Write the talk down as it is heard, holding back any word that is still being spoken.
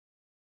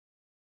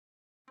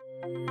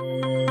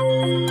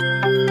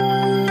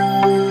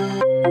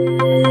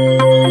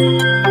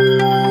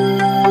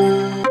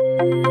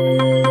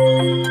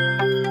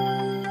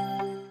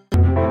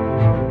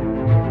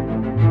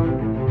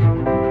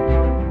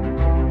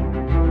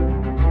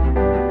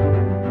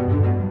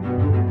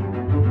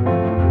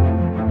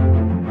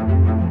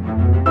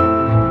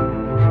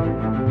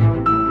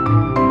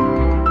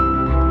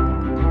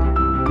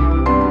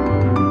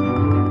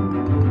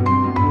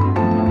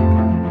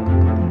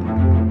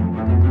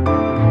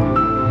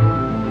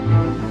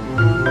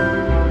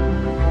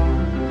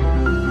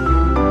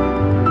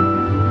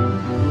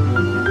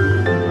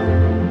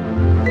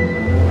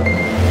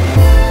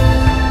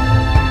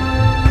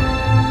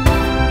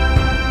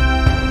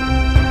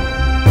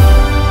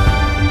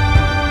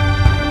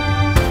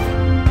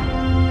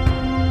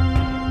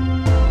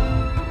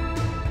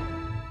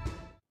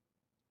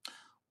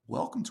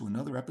Welcome to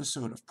another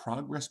episode of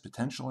Progress,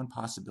 Potential, and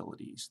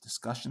Possibilities,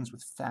 discussions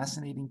with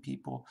fascinating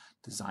people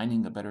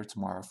designing a better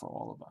tomorrow for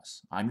all of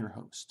us. I'm your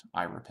host,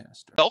 Ira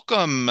Pastor.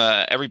 Welcome,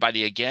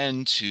 everybody,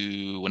 again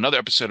to another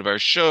episode of our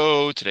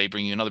show. Today,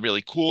 bringing you another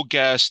really cool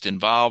guest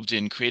involved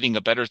in creating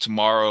a better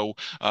tomorrow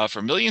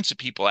for millions of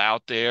people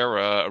out there.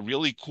 A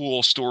really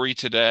cool story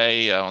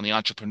today on the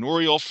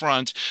entrepreneurial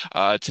front.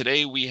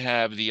 Today, we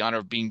have the honor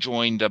of being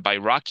joined by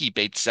Rocky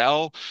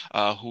Batzel,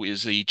 who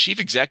is the Chief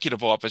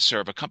Executive Officer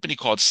of a company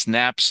called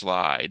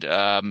SnapSlide.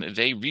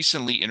 They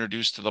recently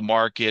introduced to the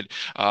market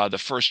the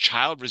first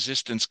child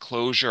resistance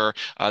closure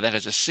that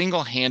has a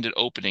single-handed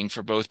opening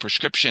for both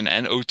prescription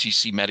and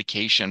OTC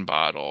medication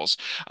bottles.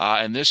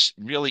 And this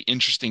really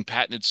interesting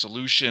patented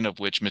solution, of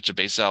which Mr.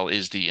 Batzell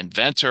is the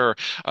inventor,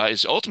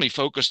 is ultimately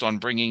focused on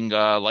bringing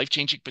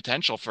life-changing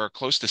potential for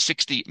close to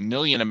 60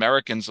 million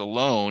Americans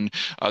alone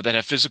that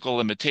have physical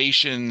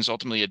limitations,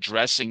 ultimately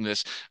addressing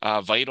this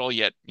vital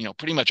yet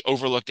pretty much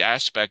overlooked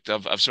aspect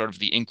of sort of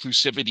the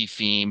inclusivity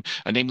theme,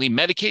 namely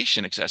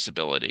medication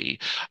accessibility.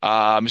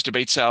 Mr.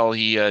 Batzell,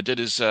 he did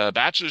his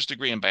bachelor's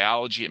degree in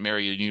biology at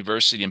Marywood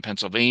University in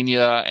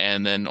Pennsylvania,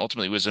 and then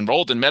ultimately was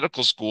enrolled in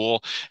medical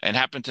school and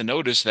happened to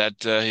notice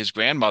that his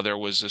grandmother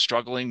was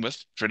struggling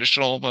with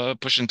traditional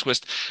push and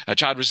twist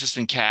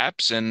child-resistant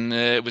caps, and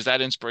it was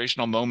that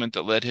inspirational moment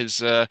that led his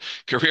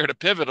career to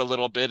pivot a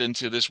little bit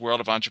into this world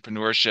of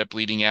entrepreneurship,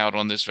 leading out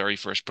on this very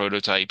first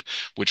prototype,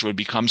 which would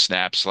become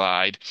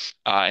SnapSlide.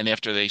 And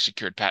after they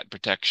secured patent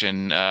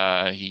protection,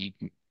 he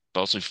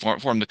also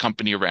formed the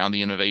company around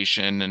the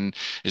innovation and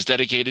is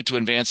dedicated to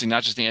advancing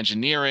not just the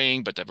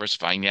engineering, but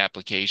diversifying the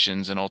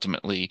applications and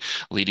ultimately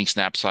leading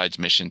SnapSlide's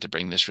mission to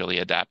bring this really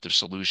adaptive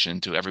solution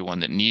to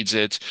everyone that needs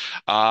it.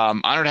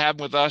 Honored to have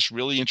him with us.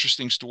 Really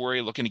interesting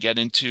story. Looking to get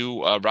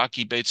into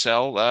Rocky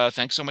Batzel.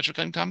 Thanks so much for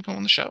coming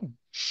on the show.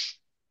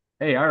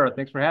 Hey, Ira,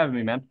 thanks for having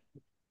me, man.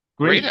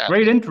 Great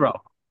Great intro.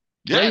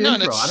 Yeah, Great no,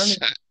 intro. I don't it's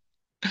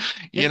even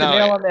you hit the know.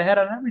 nail on the head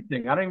on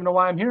everything. I don't even know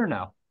why I'm here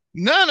now.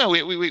 No,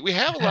 we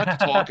have a lot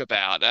to talk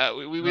about.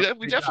 We Great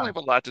definitely job. have a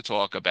lot to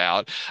talk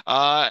about.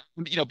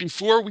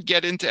 Before we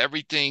get into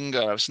everything,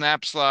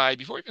 SnapSlide,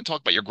 before we even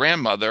talk about your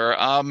grandmother,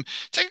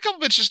 take a couple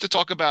minutes just to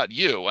talk about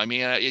you. I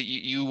mean,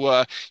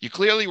 you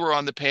clearly were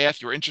on the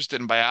path. You're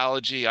interested in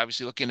biology,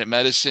 obviously looking at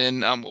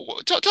medicine.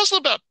 Tell us a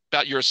little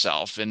about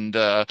yourself and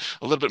a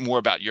little bit more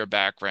about your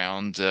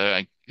background.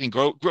 I think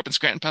grew up in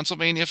Scranton,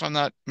 Pennsylvania, if I'm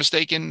not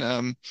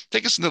mistaken.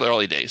 Take us into the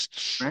early days.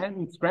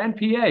 Scranton,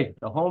 PA,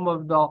 the home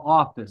of the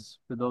office.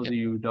 For those Yep. of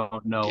you who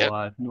don't know,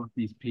 Yep.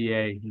 Northeast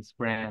PA is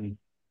Scranton.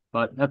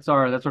 But that's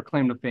our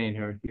claim to fame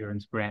here in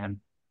Scranton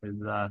is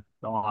the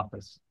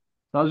office.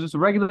 So I was just a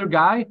regular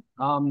guy.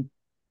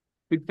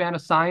 Big fan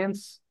of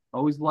science.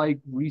 Always like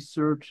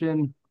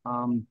researching,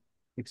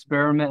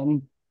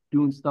 experimenting,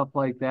 doing stuff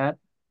like that.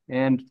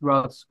 And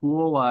throughout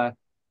school, I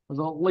was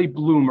a late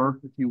bloomer,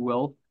 if you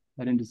will.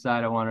 I didn't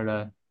decide I wanted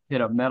to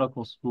hit up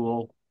medical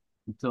school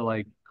until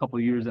like a couple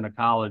of years into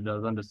college. I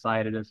was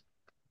undecided, as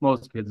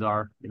most kids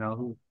are.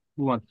 Who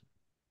wants?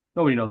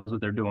 Nobody knows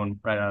what they're doing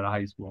right out of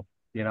high school.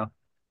 You know,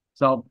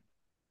 so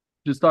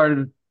just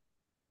started.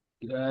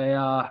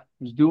 I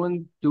was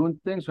doing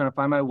things, trying to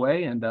find my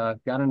way, and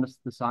got into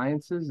the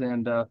sciences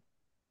and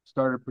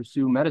started to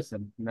pursue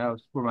medicine. And that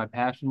was where my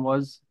passion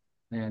was,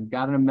 and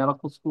got into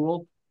medical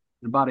school.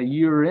 And about a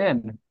year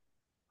in,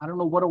 I don't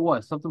know what it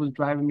was. Something was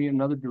driving me in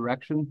another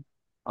direction.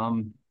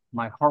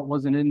 My heart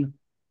wasn't in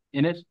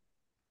it,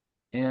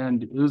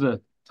 and it was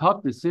a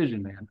tough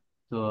decision, man,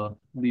 to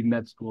leave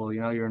med school.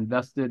 You're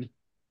invested,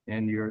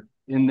 and you're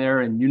in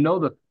there, and you know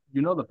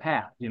the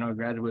path.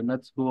 Graduate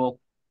med school,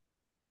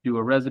 do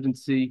a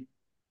residency,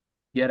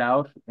 get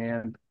out,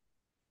 and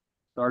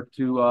start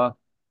to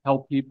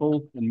help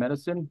people in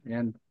medicine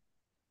and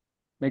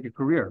make a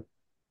career.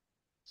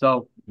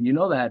 So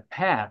that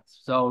path.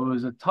 So it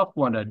was a tough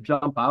one to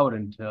jump out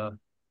into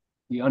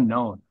the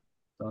unknown.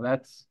 So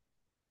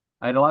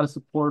I had a lot of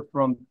support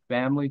from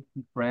family,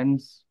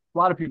 friends. A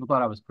lot of people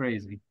thought I was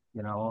crazy.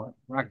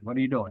 Rocky, what are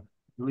you doing?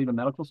 You leaving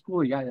medical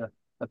school? You got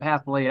the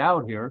path laid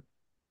out here.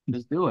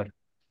 Just do it.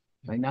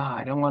 Like, nah,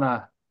 I don't want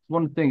to.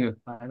 One thing,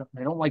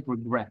 I don't like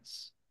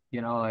regrets.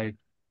 Like,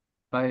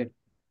 if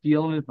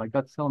feeling it, if my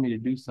gut's telling me to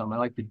do something, I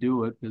like to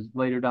do it because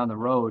later down the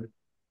road,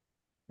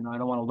 I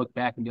don't want to look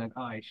back and be like,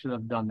 oh, I should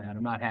have done that.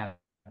 I'm not happy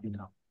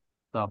now.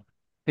 So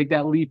take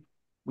that leap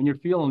when you're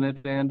feeling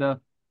it, and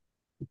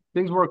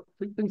things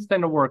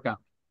tend to work out. A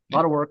Yeah.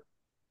 lot of work,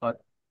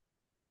 but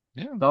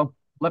Yeah. so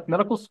left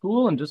medical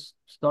school and just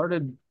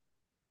started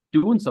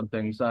doing some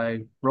things.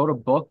 I wrote a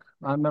book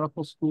on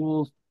medical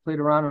schools, played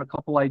around with a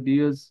couple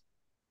ideas,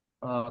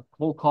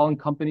 cold calling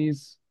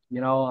companies,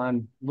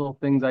 on little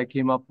things I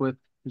came up with,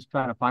 just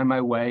trying to find my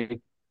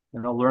way,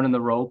 learning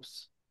the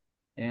ropes.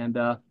 And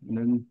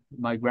then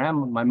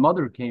my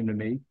mother came to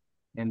me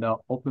and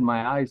opened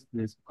my eyes to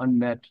this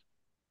unmet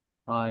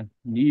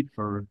need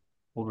for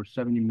over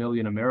 70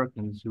 million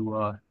Americans who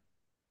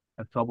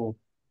have trouble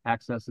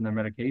accessing their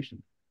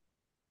medication.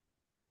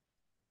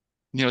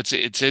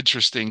 It's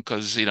interesting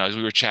because, as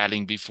we were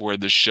chatting before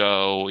the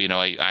show,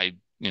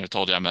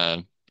 told you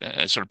I'm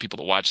sort of people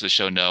that watch the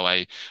show know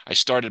I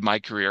started my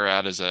career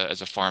out as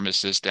a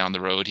pharmacist down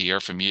the road here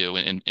from you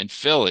in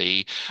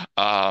Philly.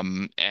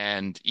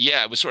 And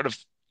yeah, it was sort of,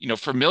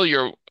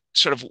 familiar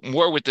sort of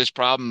more with this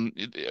problem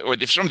or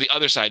from the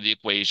other side of the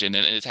equation.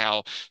 And it's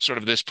how sort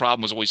of this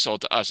problem was always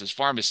sold to us as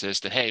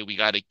pharmacists that, hey, we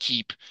got to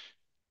keep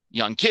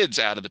young kids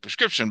out of the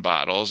prescription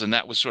bottles, and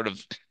that was sort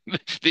of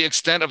the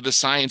extent of the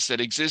science that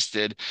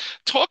existed.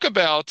 Talk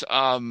about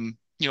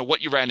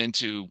what you ran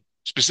into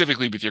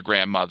specifically with your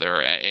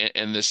grandmother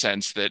in the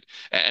sense that,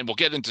 and we'll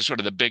get into sort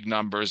of the big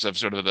numbers of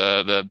sort of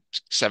the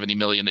 70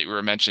 million that you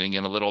were mentioning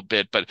in a little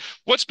bit, but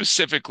what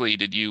specifically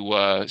did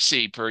you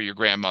see per your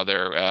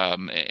grandmother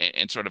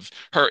and sort of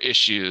her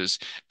issues?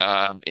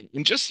 And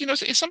just,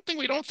 it's something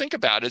we don't think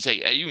about as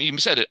you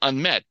said it,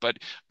 unmet, but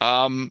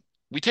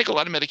we take a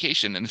lot of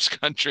medication in this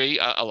country.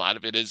 A lot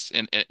of it is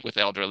with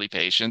elderly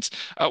patients.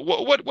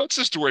 What's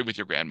the story with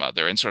your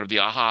grandmother and sort of the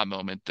aha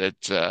moment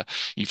that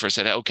you first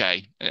said,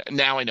 okay,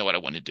 now I know what I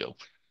want to do?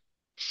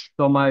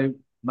 So my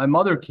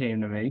mother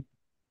came to me,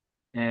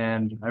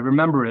 and I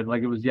remember it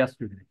like it was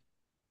yesterday.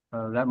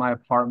 I was at my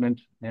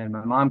apartment, and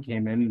my mom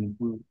came in, and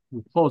we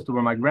were close to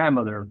where my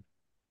grandmother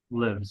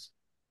lives.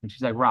 And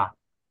she's like, Rock.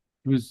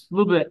 She was a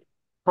little bit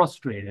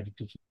frustrated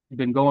because she'd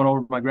been going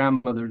over to my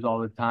grandmother's all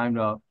the time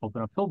to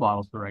open up pill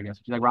bottles for her, I guess.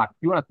 She's like, Rock, if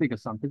you want to think of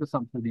something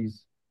for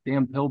these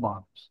damn pill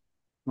bottles.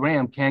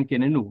 Graham can't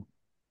get into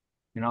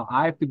them.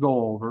 I have to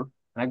go over,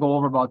 and I go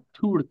over about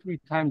 2 or 3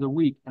 times a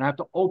week, and I have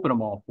to open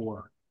them all for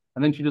her.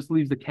 And then she just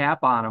leaves the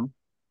cap on them,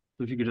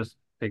 so she could just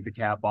take the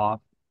cap off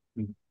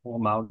and pull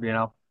them out.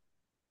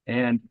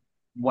 And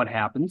what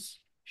happens?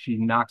 She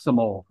knocks them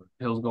over.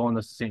 Pills go in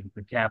the sink.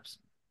 The cap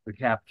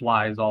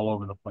flies all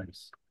over the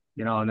place.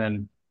 And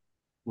then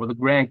where the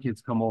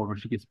grandkids come over,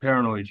 she gets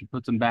paranoid. She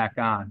puts them back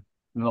on,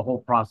 and the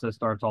whole process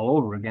starts all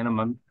over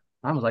again.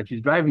 I was like,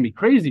 she's driving me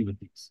crazy with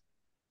these.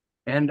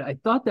 And I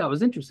thought that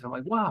was interesting. I'm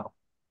like, wow,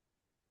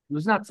 it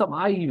was not something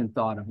I even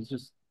thought of. It's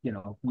just,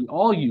 we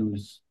all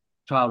use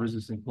child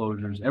resistant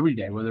closures every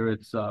day, whether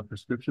it's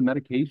prescription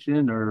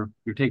medication or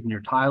you're taking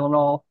your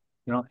Tylenol,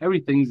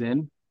 everything's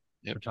in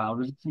Yep. for child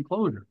resistant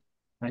closure.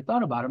 And I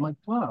thought about it. I'm like,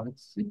 wow,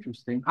 it's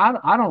interesting. I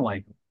don't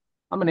like it.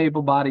 I'm an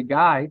able-bodied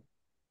guy,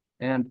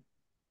 and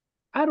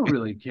I don't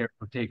really care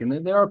for taking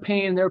it. They're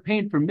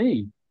paying for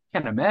me.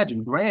 Can't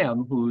imagine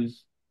Graham,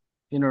 who's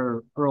in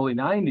her early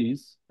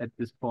 90s at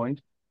this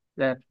point,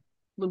 that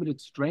limited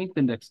strength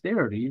and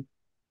dexterity.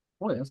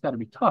 Boy, that's got to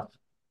be tough.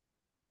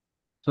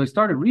 So I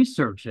started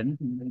researching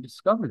and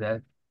discovered that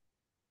it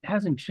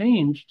hasn't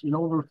changed in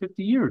over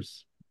 50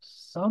 years.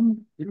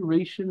 Some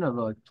iteration of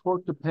a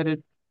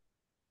torque-dependent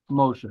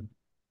motion.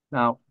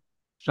 Now,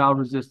 child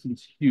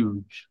resistance,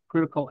 huge,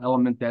 critical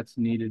element that's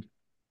needed.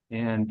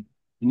 And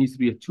it needs to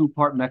be a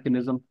two-part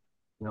mechanism,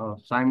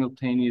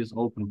 simultaneous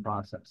open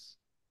process.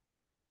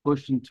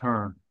 Push and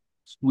turn,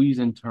 squeeze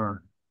and turn.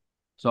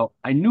 So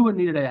I knew it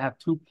needed to have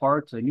two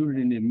parts. I knew it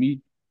needed to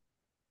meet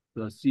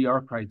the CR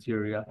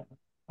criteria,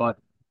 but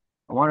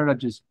I wanted to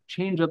just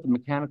change up the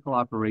mechanical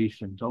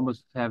operation to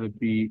almost have it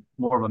be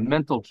more of a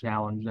mental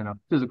challenge than a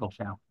physical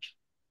challenge.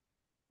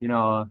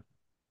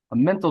 A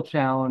mental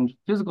challenge,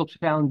 physical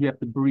challenge, you have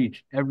to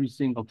breach every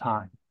single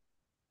time.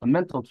 A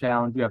mental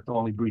challenge, you have to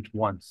only breach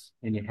once,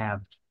 and you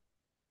have it.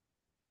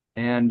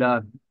 And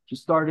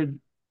just started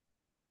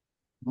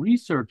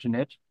researching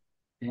it,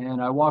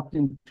 and I walked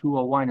into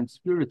a wine and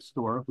spirit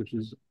store, which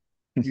is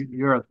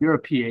you're a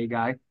PA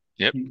guy.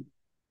 Yep.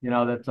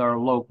 That's our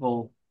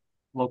local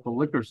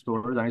liquor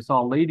stores. And I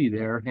saw a lady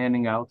there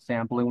handing out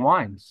sampling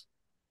wines,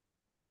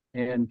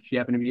 and she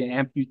happened to be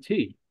an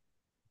amputee.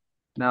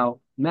 Now,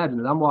 imagine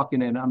that I'm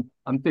walking in,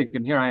 I'm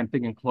thinking, here I am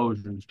thinking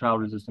closures,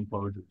 child resistant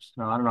closures.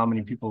 Now, I don't know how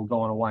many people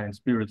go in a wine and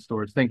spirit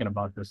stores thinking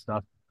about this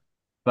stuff,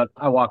 but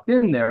I walked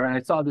in there and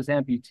I saw this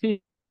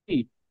amputee.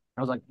 I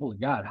was like, holy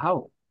God,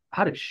 how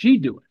does she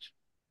do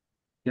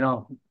it?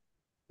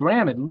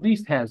 Graham at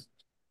least has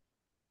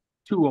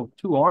two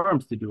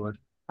arms to do it.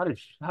 How do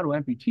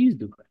amputees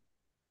do it?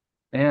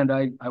 And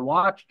I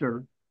watched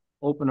her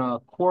open a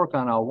cork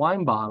on a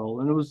wine bottle,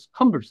 and it was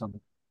cumbersome.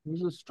 It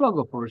was a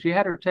struggle for her. She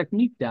had her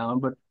technique down,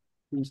 but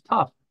it was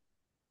tough.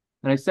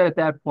 And I said at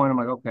that point, I'm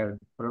like, okay,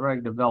 whatever I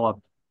develop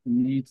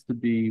needs to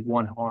be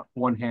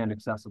one hand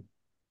accessible.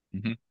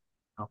 Hmm.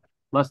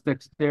 Less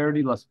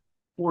dexterity, less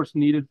force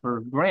needed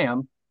for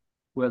Graham,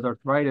 who has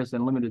arthritis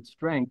and limited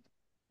strength,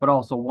 but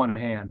also one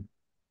hand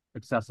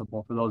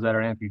accessible for those that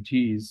are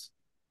amputees.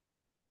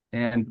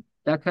 And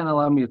that kind of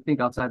allowed me to think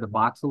outside the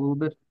box a little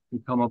bit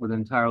and come up with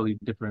entirely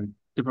different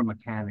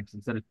mechanics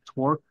instead of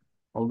torque,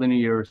 a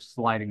linear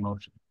sliding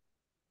motion.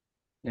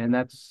 And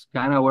that's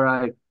kind of where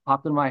I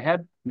popped in my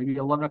head, maybe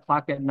 11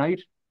 o'clock at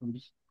night. I'm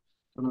just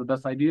some of the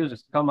best ideas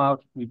just come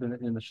out. We've been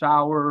in the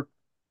shower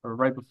or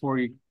right before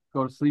you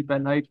go to sleep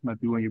at night. Might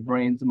be when your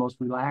brain's the most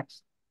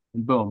relaxed.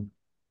 And boom,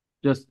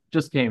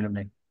 just came to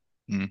me.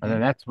 And Hmm. then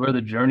that's where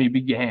the journey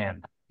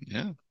began.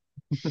 Yeah.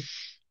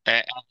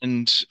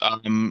 And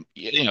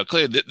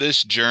clearly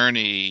this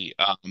journey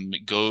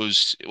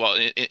goes well.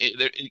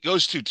 It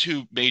goes to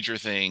two major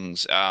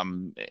things.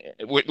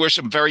 Where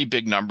some very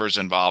big numbers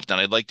involved,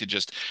 and I'd like to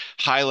just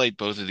highlight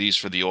both of these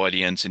for the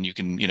audience, and you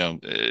can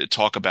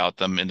talk about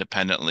them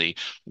independently.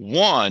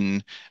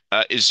 One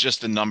is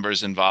just the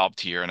numbers involved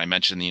here, and I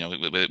mentioned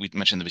we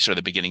mentioned the sort of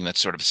the beginning, that's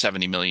sort of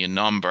 70 million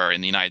number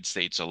in the United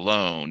States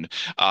alone.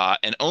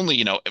 And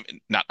only,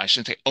 not, I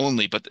shouldn't say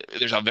only, but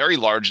there's a very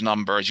large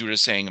number, as you were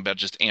just saying, about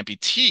just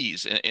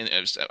amputees,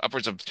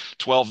 upwards of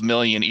 12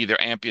 million, either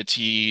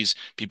amputees,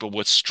 people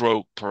with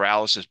stroke,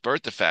 paralysis,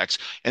 birth defects.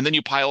 And then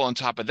you pile on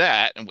top of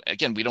that, and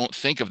again, we don't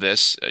think of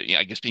this,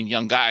 I guess being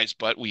young guys,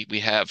 but we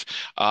have,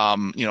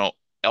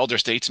 elder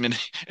statesmen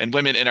and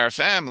women in our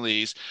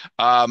families.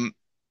 Um,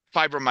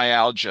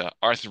 Fibromyalgia,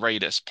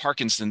 arthritis,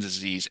 Parkinson's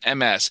disease,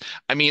 MS.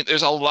 I mean,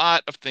 there's a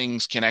lot of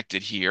things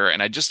connected here,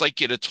 and I'd just like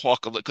you to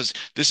talk a little because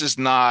this is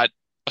not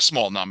a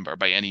small number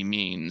by any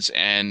means.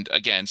 And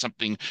again,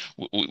 something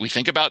we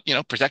think about,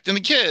 protecting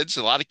the kids,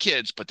 a lot of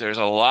kids, but there's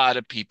a lot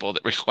of people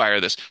that require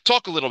this.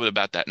 Talk a little bit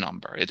about that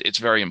number. It's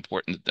very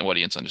important that the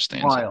audience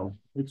understands it. Wild.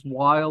 It's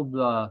wild,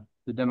 the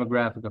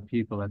demographic of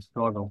people that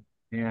struggle.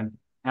 And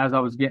as I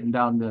was getting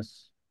down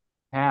this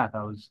path,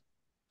 I was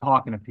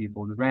talking to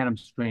people, the random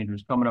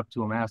strangers, coming up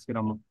to them, asking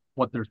them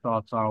what their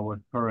thoughts are with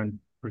current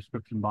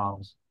prescription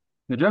bottles.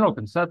 The general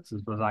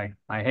consensus was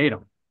I hate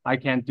them. I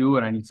can't do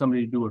it. I need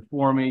somebody to do it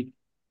for me.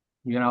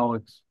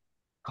 It's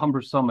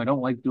cumbersome. I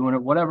don't like doing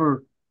it.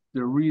 Whatever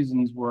their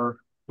reasons were,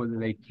 whether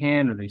they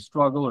can or they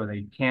struggle or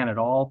they can at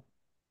all.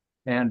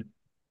 And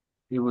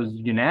it was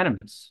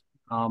unanimous.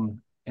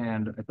 And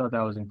I thought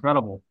that was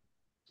incredible.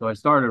 So I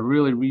started to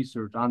really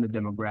research on the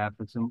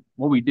demographics. And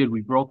what we did, we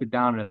broke it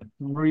down into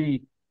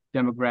three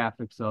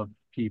demographics of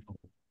people: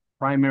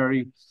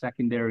 primary,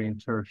 secondary,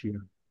 and tertiary.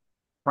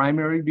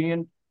 Primary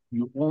being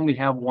you only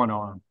have one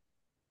arm,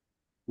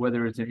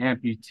 whether it's an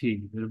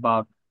amputee. There's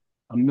about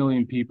 1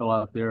 million people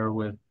out there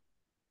with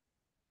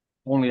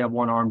only have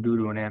one arm due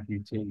to an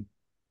amputee.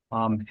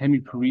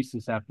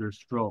 Hemiparesis after a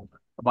stroke,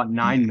 about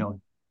 9 Hmm.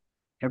 million.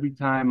 Every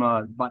time,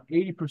 about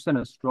 80%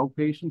 of stroke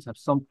patients have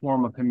some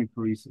form of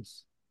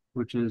hemiparesis,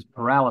 which is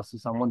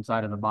paralysis on one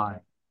side of the body.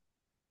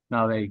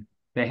 Now they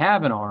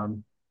have an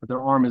arm, but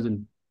their arm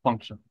isn't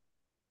functional.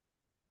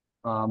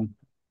 Um,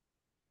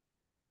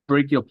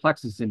 brachial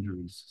plexus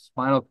injuries,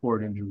 spinal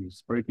cord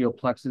injuries, brachial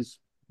plexus,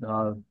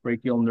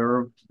 brachial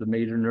nerve, the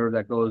major nerve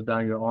that goes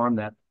down your arm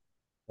that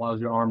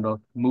allows your arm to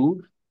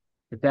move.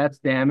 If that's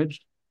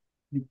damaged,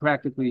 you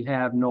practically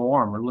have no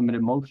arm or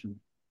limited motion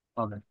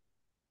of it.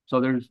 So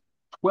there's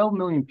 12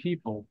 million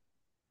people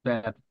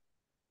that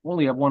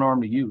only have one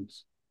arm to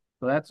use.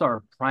 So that's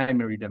our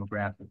primary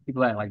demographic,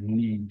 people that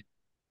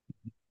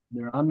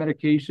they're on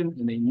medication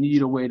and they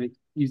need a way to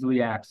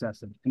easily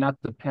access it and not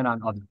depend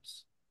on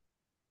others.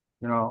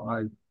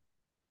 It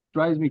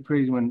drives me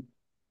crazy when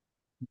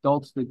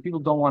people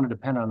don't want to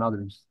depend on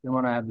others. They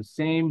want to have the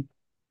same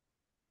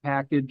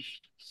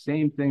package,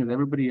 same thing as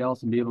everybody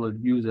else and be able to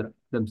use it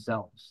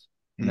themselves.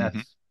 And Hmm.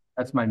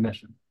 that's my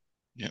mission.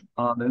 Yeah.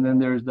 And then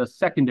there's the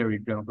secondary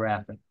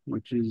demographic,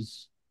 which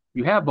is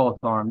you have both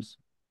arms,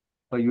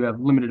 but you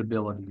have limited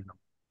ability.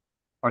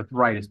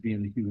 Arthritis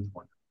being the huge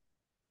one.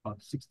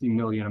 About 60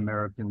 million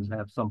Americans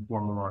have some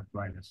form of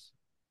arthritis.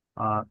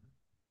 Uh,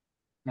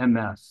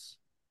 MS,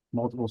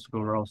 multiple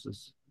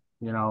sclerosis,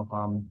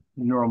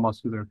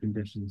 neuromuscular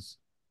conditions,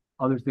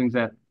 other things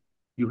that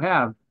you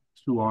have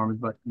two arms,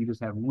 but you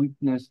just have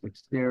weakness,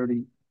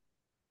 dexterity,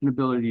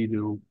 inability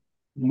to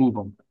move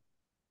them.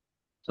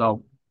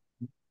 So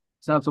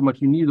it's not so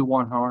much you need the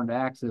one arm to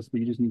access, but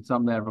you just need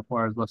something that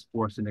requires less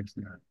force and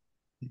dexterity.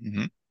 Hmm.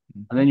 And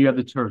Hmm. then you have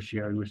the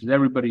tertiary, which is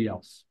everybody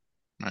else,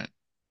 Right.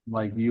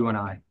 like you and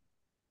I,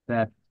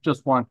 that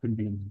just want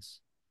convenience.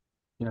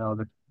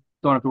 That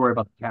don't have to worry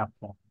about the cap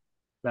fall.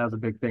 That was a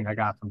big thing I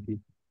got from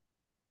people.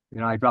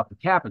 I drop the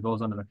cap, it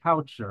goes under the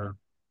couch or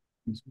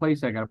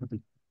misplace. I got to put the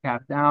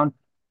cap down.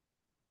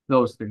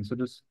 Those things. So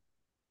just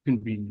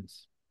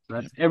convenience. So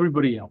Yeah. that's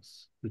everybody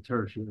else, the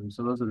tertiary.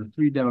 So those are the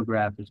three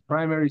demographics: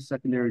 primary,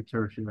 secondary,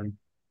 tertiary,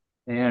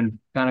 and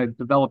kind of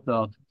developed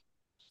the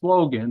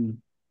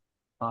slogan,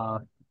 uh,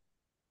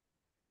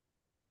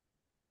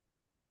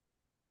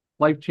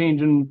 life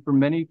changing for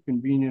many,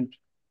 convenient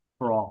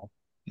for all.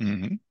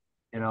 Hmm.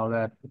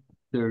 that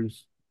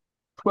there's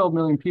 12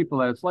 million people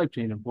that it's life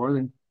changing for,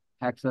 then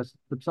access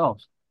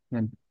themselves.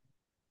 And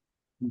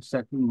you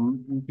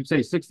could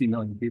say 60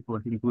 million people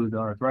if you include the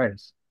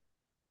arthritis.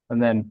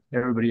 And then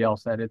everybody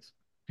else that it's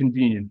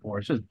convenient for.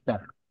 It's just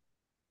better.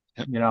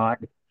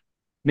 Yep.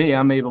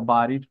 I'm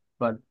able-bodied,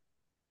 but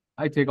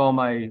I take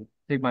my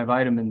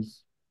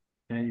vitamins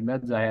and any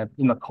meds I have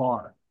in the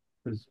car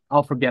because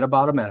I'll forget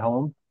about them at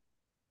home.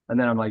 And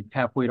then I'm like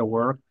halfway to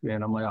work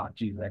and I'm like, oh,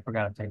 geez, I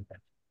forgot to take that.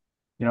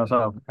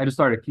 So I just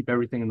started to keep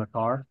everything in the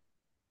car.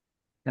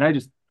 And I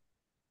just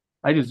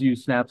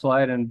use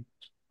SnapSlide and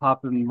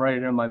pop them right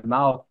in my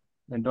mouth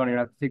and don't even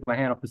have to take my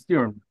hand off the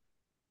steering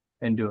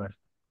and do it.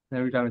 And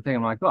every time I think,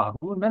 I'm like, oh,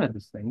 who invented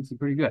this thing? This is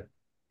pretty good.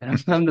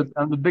 And I'm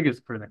the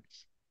biggest critic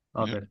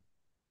of Yeah. it.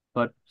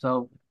 But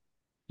so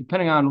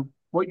depending on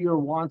what your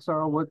wants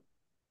are, what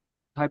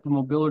type of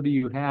mobility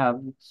you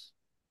have, it's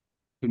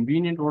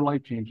convenient or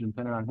life changing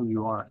depending on who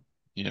you are.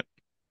 Yeah.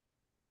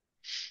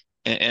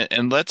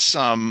 And let's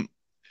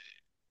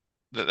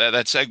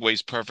that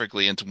segues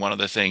perfectly into one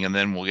other thing, and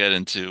then we'll get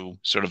into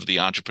sort of the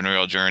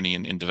entrepreneurial journey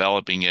and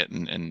developing it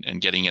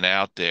and getting it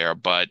out there.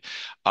 But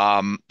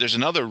there's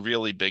another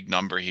really big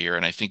number here,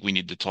 and I think we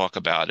need to talk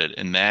about it,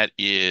 and that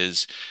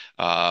is,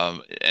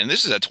 and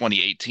this is a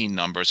 2018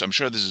 number, so I'm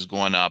sure this is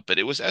going up, but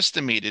it was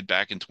estimated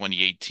back in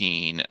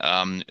 2018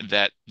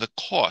 that the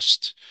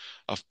cost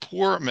of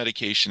poor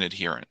medication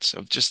adherence,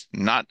 of just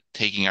not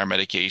taking our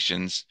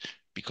medications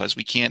because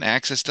we can't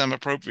access them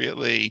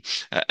appropriately,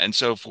 and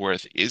so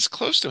forth, is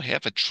close to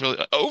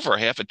over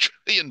 $500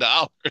 billion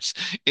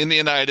in the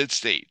United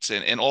States,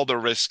 and all the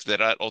risks that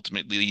that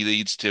ultimately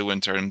leads to in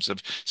terms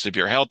of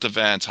severe health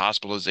events,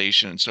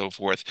 hospitalization, and so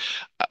forth.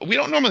 We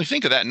don't normally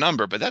think of that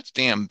number, but that's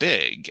damn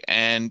big.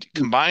 And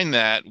combine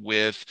that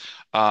with,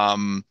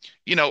 um,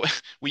 you know,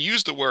 we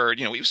use the word,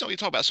 we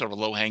talk about sort of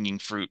low-hanging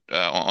fruit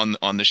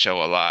on the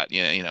show a lot.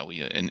 And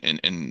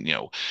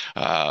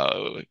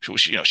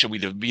should we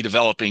be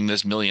developing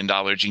this $1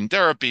 million gene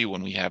therapy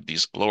when we have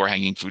these lower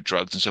hanging fruit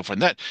drugs and so forth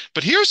and that.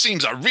 But here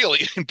seems a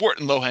really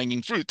important low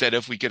hanging fruit that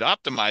if we could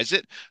optimize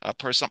it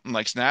per something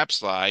like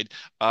SnapSlide,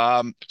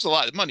 there's a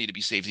lot of money to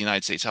be saved in the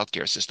United States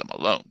healthcare system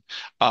alone.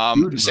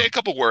 Huge, Say a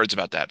couple words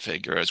about that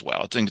figure as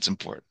well. I think it's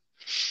important.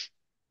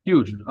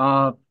 huge.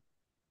 A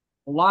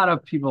lot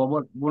of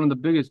people, one of the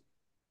biggest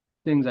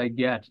things I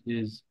get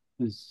is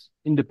this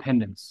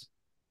independence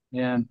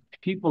and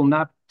people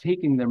not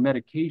taking their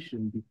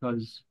medication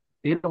because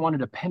they don't want to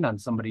depend on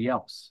somebody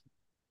else.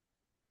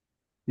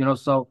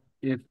 So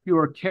if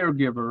you're a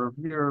caregiver,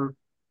 if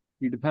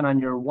you depend on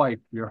your wife,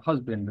 your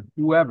husband,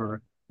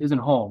 whoever isn't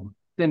home,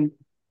 then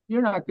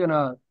you're not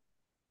gonna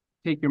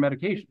take your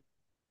medication,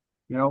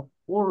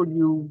 or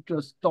you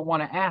just don't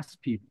want to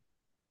ask people,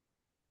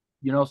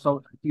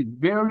 So it's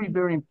very,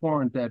 very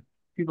important that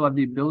people have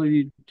the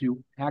ability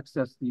to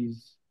access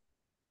these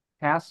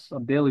tasks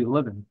of daily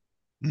living,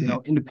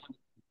 Mhm. independent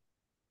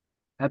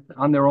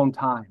on their own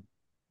time,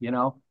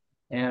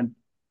 and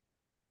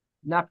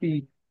not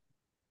be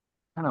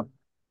kind of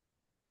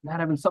not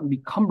having something be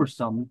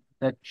cumbersome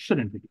that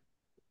shouldn't be.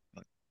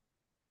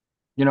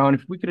 And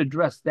if we could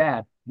address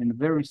that in a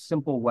very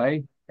simple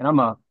way, and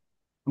I'm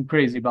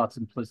crazy about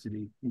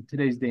simplicity. In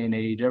today's day and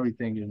age,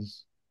 everything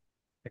is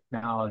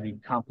technology,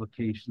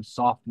 complication,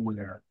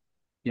 software,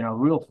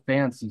 real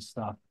fancy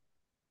stuff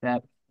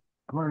that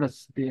I wanted to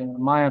stay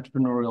in my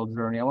entrepreneurial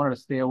journey. I wanted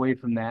to stay away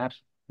from that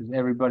because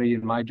everybody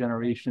in my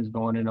generation is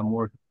going into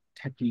more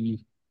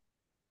techie,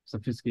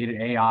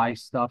 sophisticated AI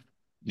stuff.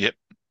 Yep.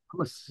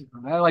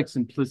 I like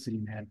simplicity,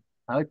 man.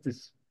 I like to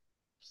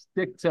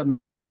stick to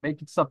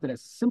making something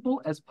as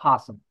simple as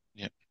possible.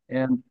 Yep.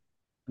 And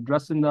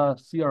addressing the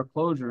CR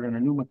closure in a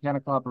new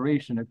mechanical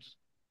operation,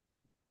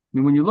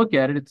 when you look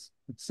at it, it's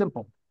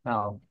simple.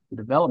 Now, the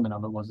development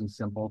of it wasn't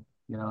simple.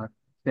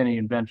 Any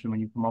invention, when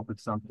you come up with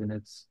something,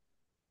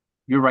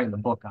 you're writing the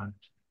book on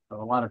it.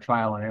 So a lot of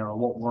trial and error,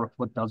 what works,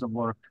 what doesn't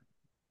work,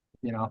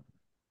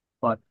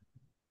 But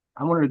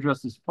I want to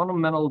address this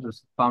fundamental,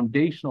 just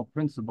foundational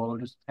principle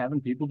of just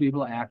having people be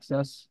able to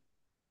access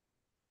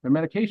their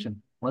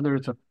medication, whether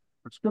it's a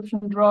prescription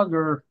drug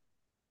or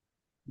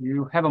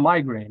you have a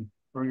migraine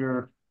or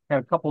you had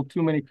a couple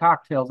too many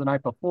cocktails the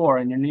night before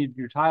and you need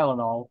your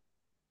Tylenol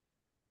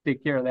to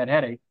take care of that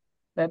headache.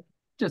 That's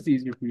just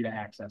easier for you to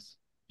access.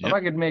 So if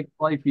Yep. I could make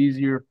life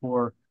easier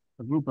for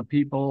a group of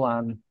people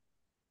on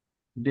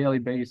a daily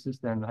basis,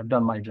 then I've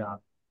done my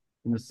job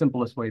in the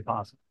simplest way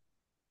possible.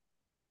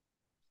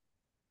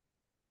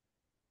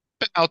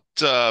 About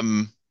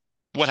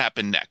what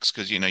happened next?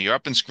 Because you're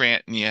up in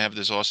Scranton, you have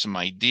this awesome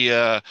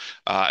idea.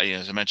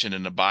 As I mentioned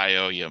in the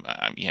bio, you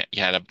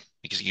had a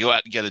because you go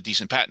out and get a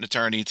decent patent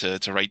attorney to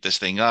write this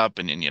thing up,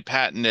 and you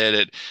patented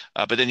it,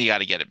 but then you got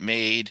to get it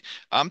made.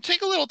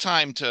 Take a little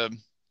time to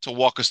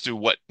walk us through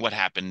what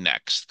happened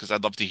next, because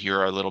I'd love to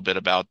hear a little bit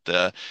about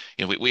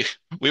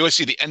we always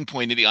see the end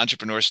point of the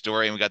entrepreneur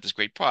story, and we got this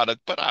great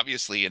product, but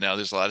obviously,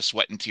 there's a lot of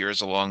sweat and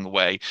tears along the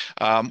way.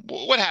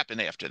 What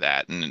happened after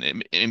that,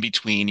 and in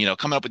between,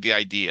 coming up with the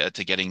idea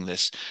to getting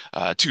this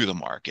to the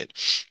market?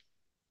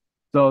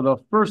 So the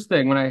first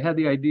thing when I had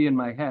the idea in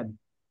my head,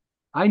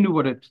 I knew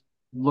what it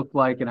looked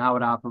like and how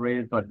it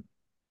operated, but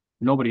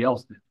nobody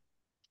else did.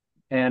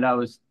 And I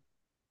was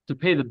to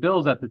pay the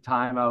bills at the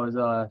time. I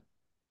was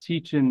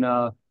teaching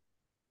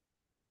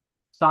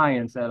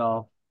science at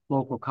a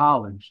local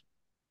college,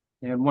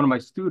 and one of my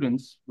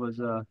students was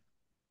a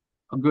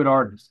good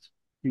artist.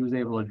 He was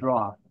able to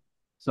draw.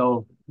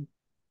 So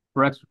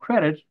for extra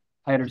credit,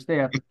 I had her stay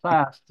after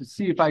class to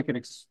see if I could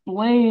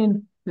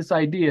explain this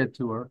idea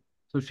to her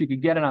so she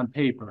could get it on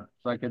paper.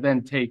 So I could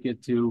then take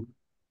it to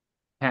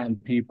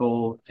patent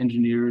people,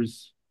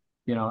 engineers,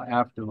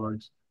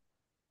 afterwards.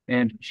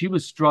 And she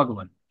was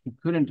struggling. She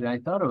couldn't, and I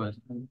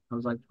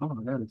was like, oh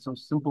my God, it's so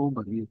simple,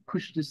 but you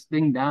push this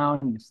thing down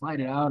and you slide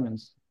it out and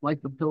it's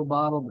like the pill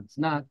bottle, but it's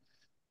not.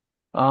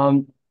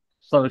 Um,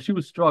 so she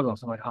was struggling.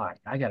 So I'm like,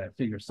 I got to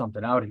figure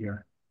something out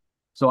here.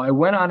 So I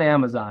went on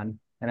Amazon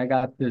and I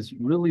got this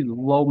really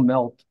low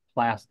melt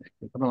plastic.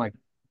 They come in like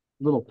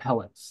little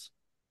pellets.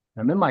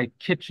 I'm in my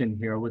kitchen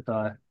here with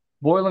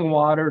boiling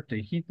water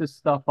to heat this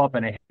stuff up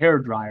and a hair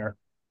dryer,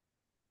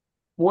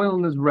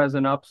 boiling this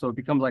resin up so it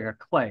becomes like a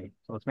clay.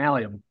 So it's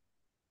malleable.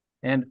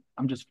 And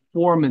I'm just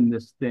forming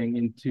this thing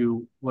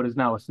into what is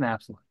now a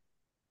SnapSlide.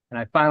 And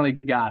I finally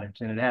got it.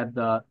 And it had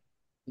the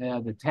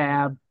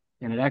tab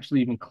and it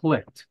actually even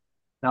clicked.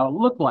 Now it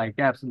looked like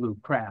absolute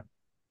crap.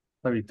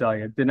 Let me tell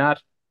you,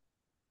 it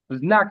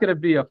was not going to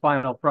be a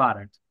final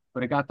product,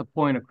 but it got the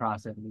point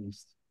across at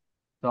least.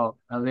 So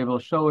I was able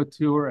to show it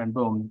to her, and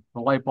boom, the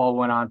light bulb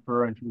went on for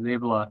her, and she was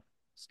able to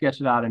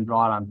sketch it out and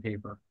draw it on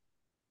paper.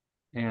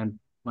 And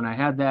when I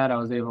had that, I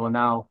was able to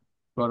now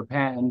go to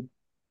patent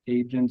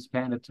agents,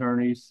 patent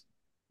attorneys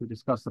to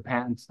discuss the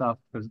patent stuff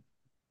because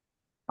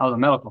I was a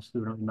medical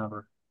student,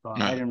 remember? So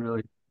Right.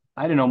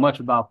 I didn't know much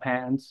about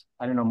patents.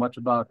 I didn't know much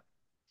about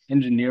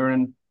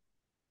engineering,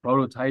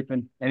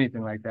 prototyping,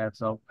 anything like that.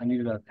 So I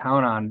needed to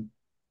count on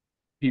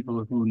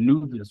people who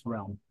knew this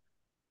realm.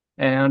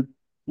 And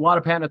a lot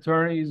of patent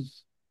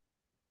attorneys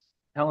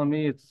telling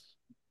me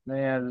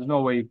there's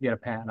no way you can get a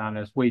patent on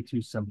it. It's way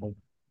too simple.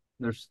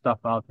 There's stuff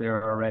out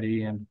there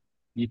already and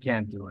you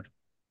can't do it.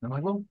 And I'm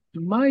like, well,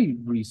 do my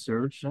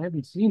research. I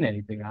haven't seen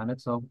anything on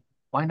it, so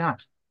why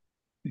not?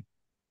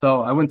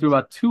 So I went through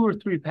about 2 or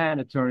 3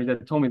 patent attorneys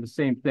that told me the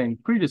same thing,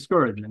 pretty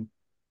discouraging.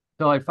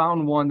 So I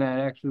found one that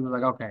actually was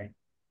like, okay,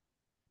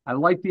 I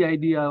like the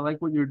idea. I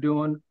like what you're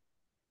doing.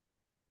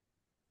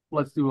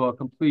 Let's do a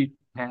complete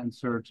patent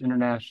search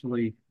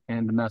internationally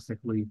and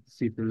domestically to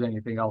see if there's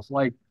anything else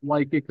like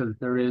it. Because if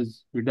there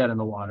is, you're dead in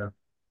the water.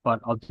 But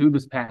I'll do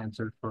this patent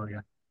search for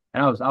you.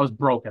 And I was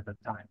broke at the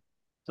time,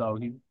 so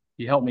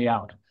he helped me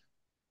out.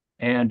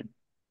 And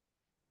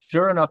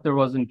sure enough, there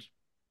wasn't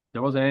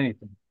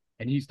anything.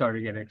 And he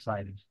started getting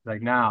excited.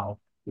 Like now,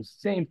 the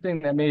same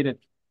thing that made it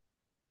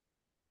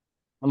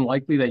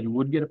unlikely that you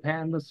would get a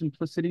patent of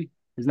simplicity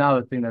is now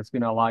the thing that's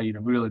going to allow you to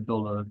really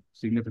build a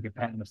significant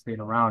patent estate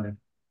around it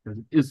because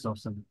it is so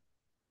simple.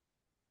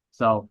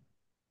 So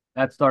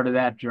that started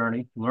that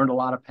journey. Learned a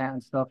lot of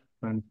patent stuff,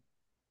 and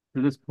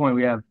to this point,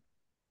 we have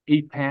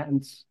 8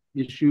 patents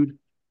issued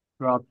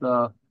around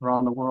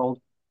the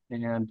world,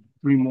 and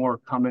 3 more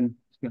coming.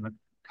 It's going to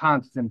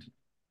constant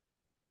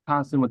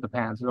with the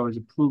patents. There's always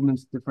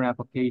improvements, different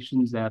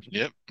applications that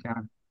Yep.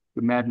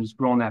 imagine just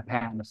growing that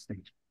patent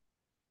estate,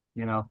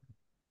 and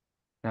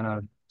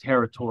a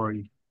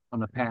territory on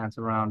the patents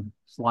around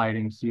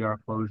sliding CR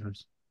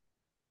closures.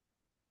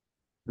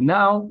 And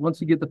now,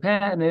 once you get the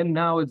patent in,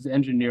 now it's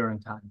engineering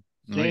time.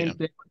 Oh, yeah. Same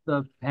thing with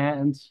the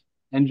patents.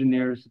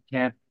 Engineers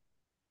can't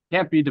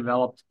be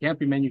developed, can't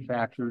be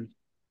manufactured,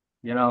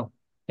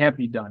 can't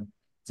be done.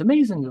 It's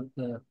amazing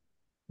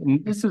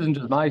and this isn't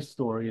just my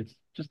story, it's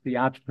just the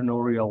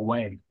entrepreneurial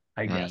way,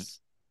 I Right. guess.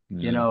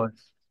 Yeah.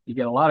 You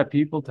get a lot of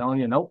people telling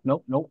you, nope,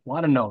 nope, nope, a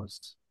lot of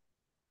no's.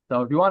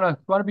 So if you want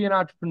to be an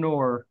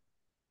entrepreneur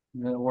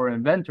or an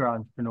inventor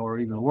entrepreneur,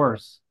 even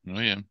worse, Oh,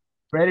 yeah.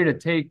 ready to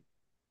take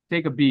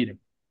a beating.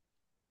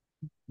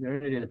 You're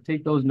ready to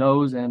take those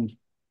no's and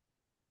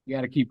you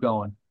got to keep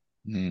going.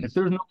 Mm. If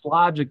there's no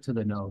logic to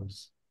the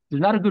no's,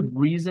 there's not a good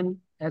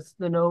reason as to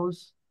the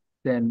no's,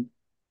 then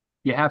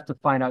you have to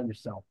find out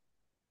yourself,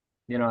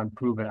 and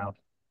prove it out.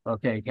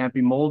 Okay, it can't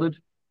be molded.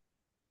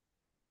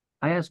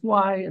 I ask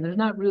why, and there's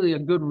not really a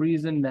good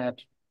reason that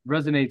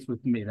resonates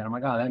with me that I'm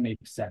like, oh, that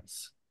makes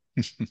sense.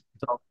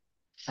 So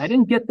I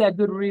didn't get that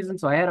good reason,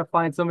 so I had to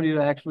find somebody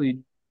to actually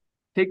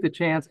take the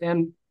chance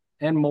and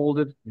mold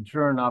it. And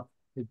sure enough,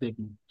 it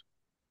didn't.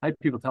 I had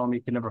people telling me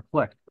it could never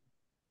click.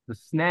 The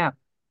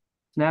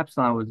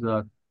SnapSlide was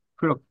a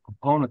critical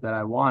component that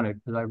I wanted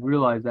because I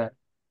realized that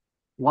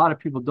a lot of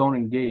people don't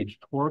engage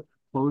torque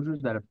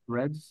closures that have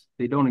threads.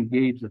 They don't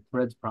engage the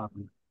threads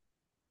properly.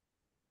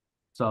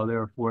 So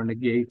therefore, it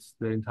negates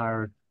the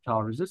entire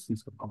child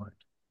resistance component.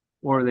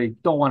 Or they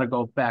don't want to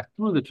go back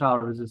through the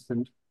child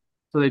resistance,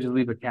 so they just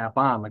leave a cap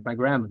on, like my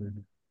grandmother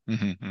did.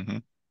 Mm-hmm,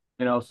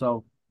 mm-hmm.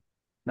 So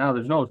now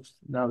there's no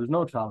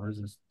child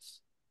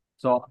resistance.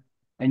 So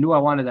I knew I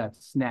wanted that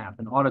snap,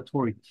 an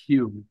auditory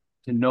cue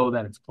to know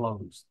that it's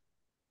closed.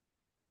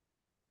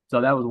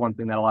 So that was one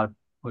thing that a lot of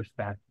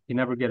pushback. You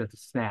never get it to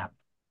snap.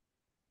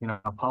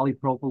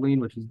 Polypropylene,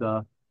 which is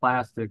the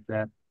plastic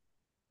that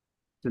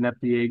it's an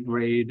FDA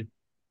grade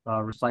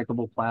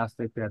recyclable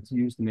plastic that's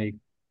used to make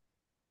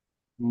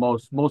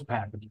most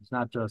packages,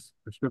 not just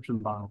prescription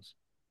bottles.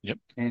 Yep.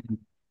 And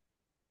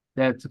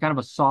that's kind of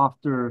a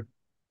softer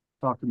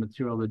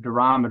material. The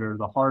durometer,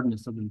 the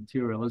hardness of the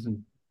material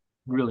isn't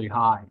really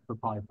high for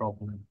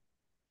polypropylene.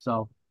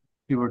 So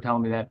people were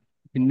telling me that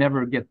you can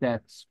never get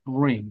that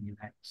spring,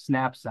 that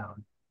snap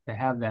sound, to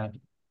have that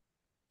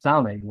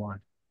sound that you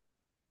want.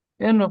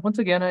 And once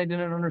again, I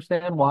didn't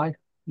understand why.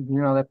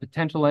 That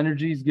potential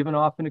energy is given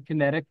off in a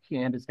kinetic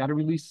and it's got to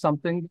release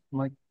something. I'm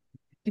like,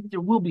 I think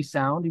there will be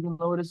sound, even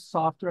though it is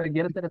softer. I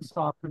get it that it's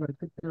softer, but I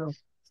think there'll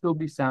still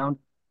be sound.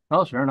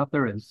 Oh, sure enough,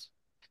 there is.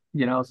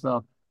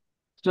 So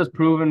it's just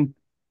proving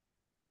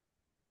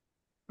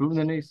the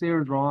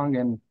naysayers wrong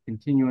and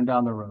continuing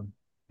down the road.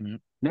 Mm-hmm.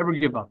 Never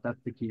give up.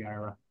 That's the key,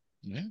 Ira.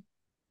 Yeah.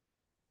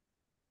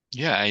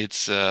 Yeah,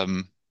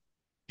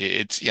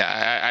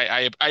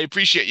 I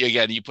appreciate you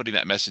again, you putting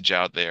that message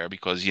out there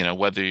because,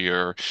 whether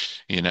you're,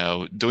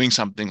 doing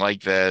something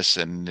like this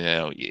and,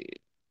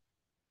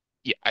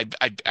 yeah,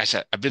 I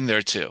said I've been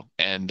there too,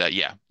 and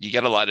yeah, you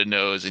get a lot of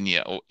no's, and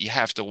you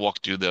have to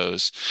walk through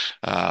those,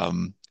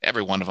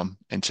 every one of them,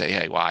 and say,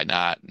 hey, why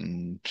not?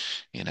 And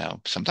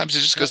sometimes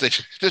it's just because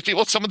there's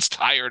people, someone's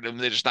tired and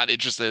they're just not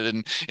interested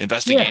in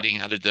investigating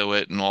how to do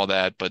it and all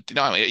that. But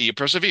you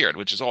persevered,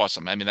 which is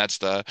awesome. I mean, I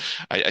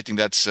think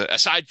that's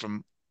aside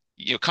from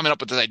coming up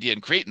with this idea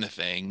and creating the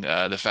thing,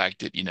 the fact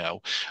that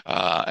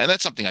and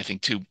that's something I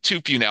think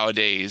too few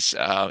nowadays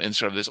in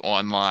sort of this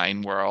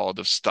online world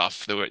of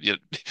stuff that you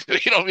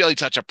don't really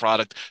touch a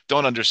product,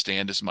 don't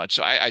understand as much.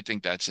 So I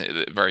think that's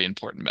a very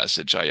important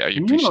message. I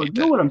appreciate You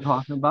know that. what I'm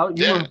talking about.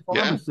 You were Yeah, a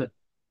pharmacist,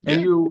 yeah,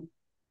 and you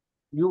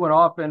went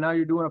off, and now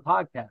you're doing a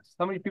podcast.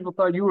 How many people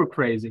thought you were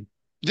crazy?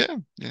 yeah.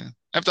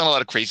 I've done a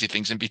lot of crazy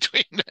things in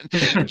between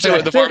so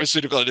in the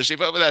pharmaceutical industry,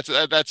 but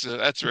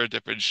that's for a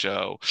different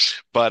show.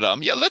 But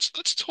yeah, let's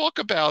talk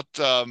about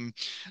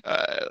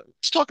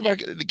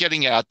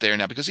getting out there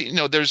now because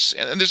there's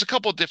a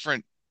couple of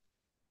different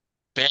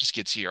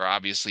baskets here,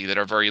 obviously, that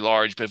are very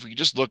large. But if we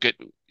just look at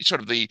sort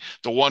of the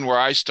one where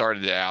I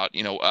started out,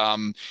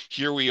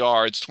 here we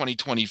are, it's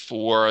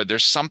 2024.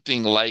 There's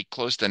something like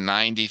close to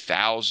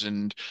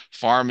 90,000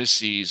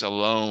 pharmacies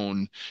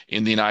alone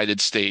in the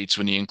United States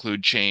when you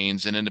include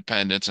chains and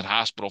independents and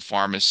hospital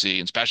pharmacy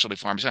and specialty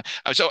pharmacy.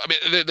 So, I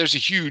mean, there's a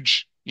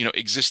huge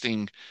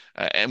existing,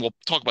 and we'll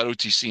talk about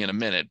OTC in a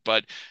minute,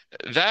 but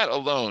that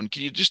alone,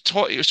 can you just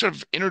sort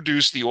of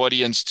introduce the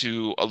audience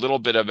to a little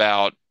bit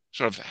about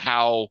sort of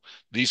how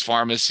these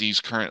pharmacies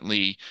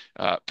currently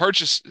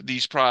purchase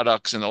these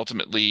products and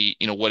ultimately,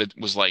 what it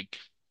was like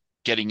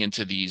getting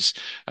into these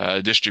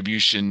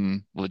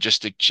distribution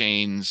logistic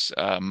chains.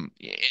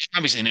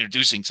 Obviously,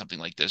 introducing something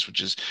like this,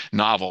 which is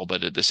novel,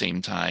 but at the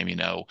same time,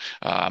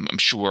 I'm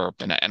sure,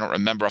 and I don't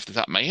remember off the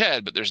top of my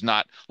head, but there's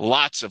not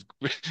lots of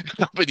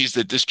companies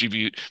that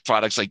distribute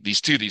products like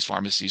these to these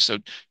pharmacies. So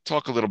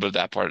talk a little bit of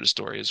that part of the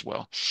story as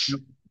well.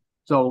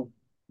 So,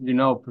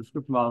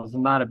 prescription bottles are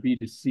not a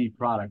B2C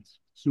product.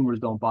 Consumers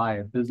don't buy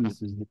it.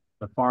 Businesses,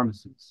 the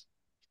pharmacies.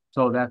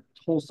 So that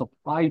whole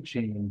supply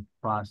chain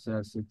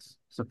process, it's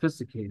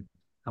sophisticated,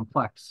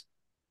 complex.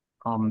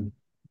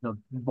 The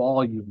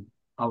volume,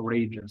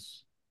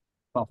 outrageous.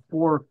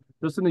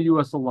 Just in the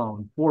US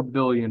alone, 4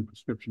 billion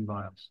prescription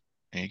vials.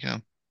 There you go.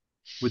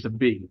 With a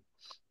B.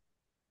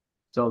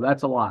 So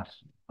that's a lot.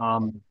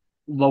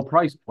 Low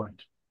price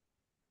point.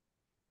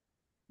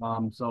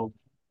 So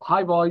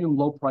high volume,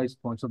 low price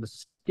point. So the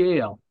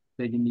scale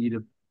that you need,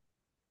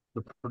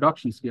 the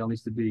production scale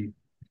needs to be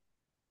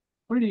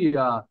pretty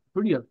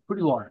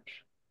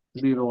large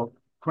to be able to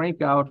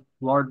crank out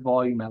large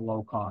volume at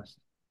low cost.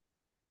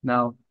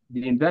 Now,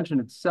 the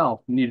invention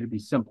itself needed to be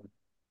simple,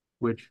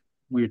 which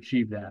we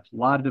achieved that. A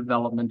lot of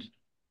development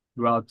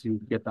throughout to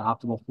get the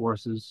optimal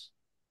forces,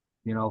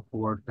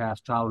 for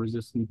past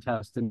child-resistant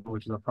testing,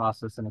 which is a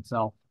process in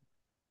itself,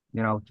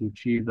 to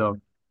achieve the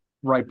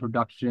right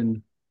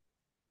production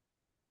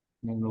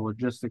and the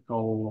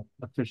logistical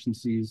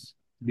efficiencies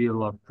to be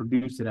able to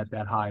produce it at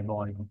that high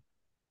volume.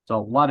 So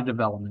a lot of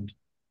development.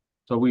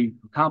 So we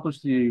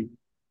accomplished the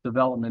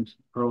development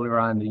earlier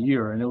on in the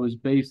year, and it was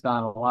based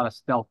on a lot of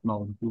stealth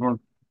mode.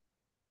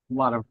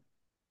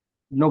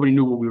 Nobody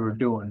knew what we were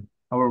doing.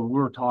 However, we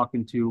were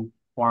talking to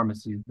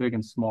pharmacies, big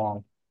and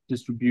small,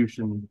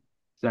 distribution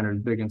centers,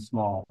 big and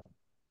small,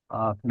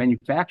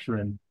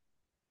 manufacturing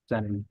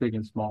centers, big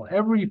and small.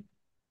 Every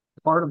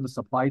part of the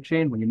supply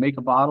chain, when you make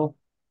a bottle,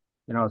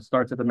 it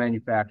starts at the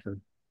manufacturer.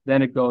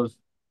 Then it goes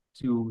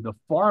to the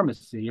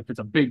pharmacy, if it's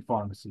a big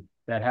pharmacy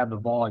that have the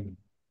volume.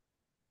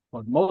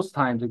 But most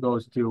times it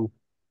goes to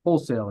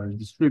wholesalers,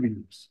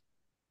 distributors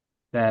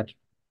that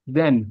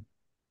then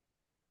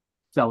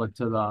sell it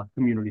to the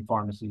community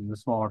pharmacies, the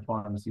smaller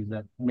pharmacies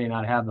that may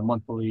not have the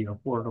monthly or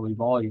quarterly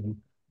volume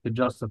to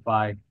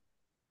justify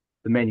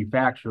the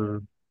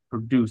manufacturer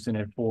producing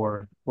it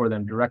for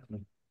them directly.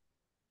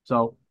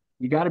 So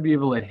you got to be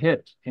able to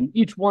hit in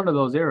each one of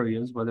those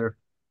areas, whether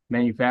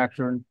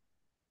manufacturing,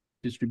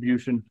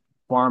 distribution,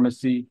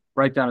 pharmacy,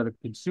 right down to the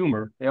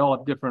consumer. They all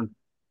have different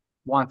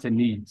wants and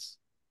needs.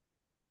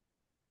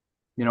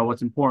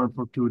 What's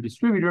important to a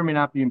distributor may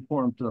not be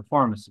important to the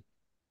pharmacy.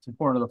 What's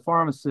important to the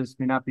pharmacist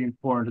may not be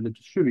important to the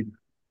distributor.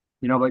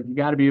 But you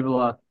got to be able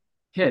to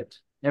hit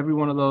every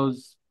one of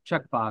those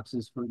check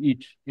boxes for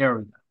each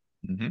area.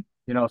 Mm-hmm.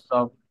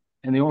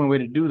 And the only way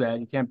to do that,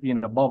 you can't be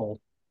in a bubble.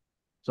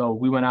 So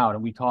we went out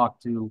and we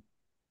talked to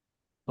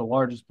the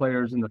largest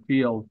players in the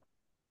field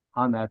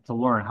on that to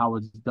learn how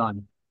it's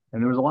done.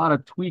 And there was a lot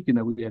of tweaking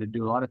that we had to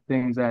do, a lot of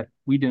things that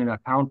we didn't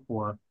account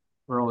for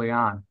early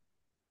on.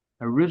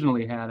 I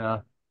originally had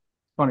the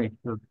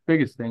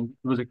biggest thing,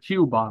 it was a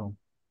cube bottle.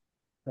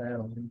 I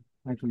don't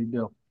actually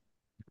do.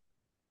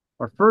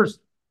 Our first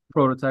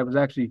prototype was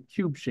actually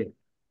cube shape.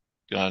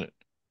 Got it.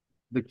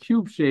 The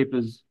cube shape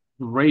is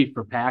great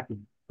for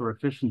packing, for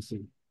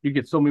efficiency. You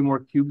get so many more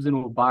cubes into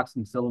a box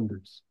than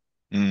cylinders.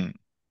 Mm.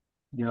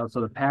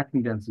 So the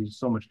packing density is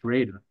so much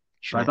greater.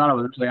 Sure. So I thought I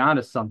was really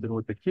onto something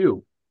with the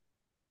cube.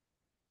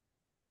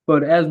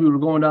 But as we were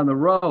going down the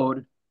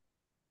road,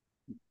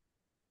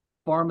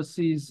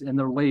 pharmacies and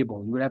their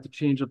label, you would have to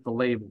change up the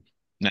label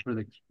for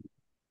the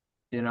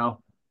cube.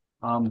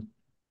 A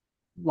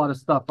lot of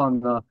stuff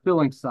on the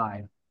filling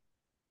side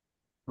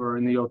or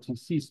in the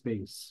OTC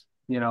space,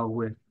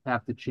 would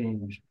have to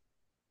change.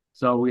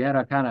 So we had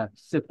to kind of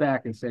sit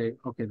back and say,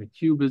 okay, the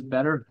cube is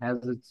better,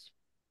 has its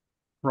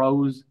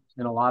pros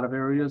in a lot of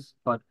areas,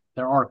 but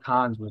there are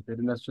cons with it,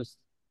 and that's just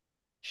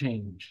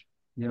change.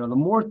 The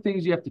more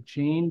things you have to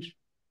change,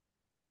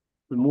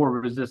 the more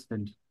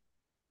resistant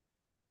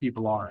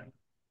people are.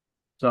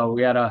 So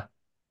that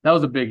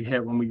was a big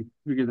hit when we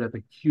figured that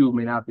the cube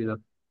may not be the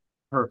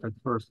perfect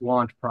first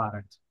launch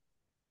product.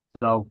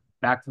 So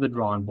back to the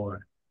drawing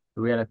board.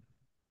 So we had to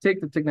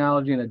take the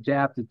technology and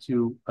adapt it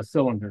to a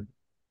cylinder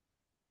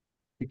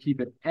to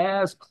keep it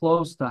as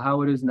close to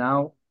how it is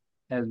now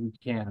as we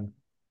can.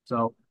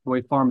 So the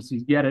way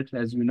pharmacies get it,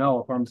 as you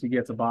know, a pharmacy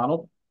gets a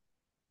bottle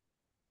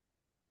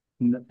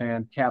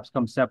and caps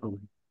come separately.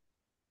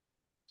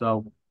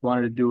 So we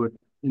wanted to do it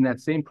in that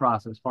same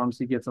process.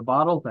 Pharmacy gets a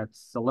bottle that's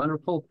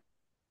cylindrical,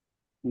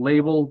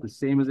 labeled the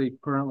same as they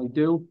currently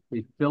do.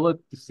 They fill it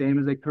the same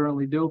as they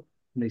currently do,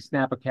 and they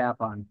snap a cap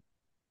on,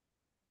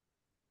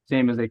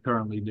 same as they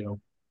currently do.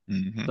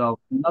 Mm-hmm. So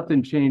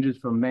nothing changes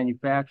from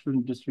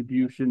manufacturing,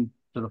 distribution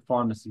to the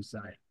pharmacy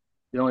side.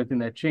 The only thing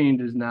that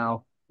changes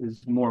now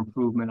is more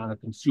improvement on the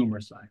consumer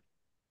side,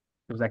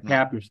 because that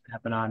cap you're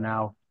snapping on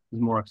now is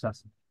more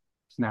accessible.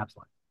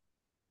 SnapSlide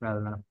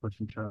rather than a push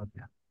and shove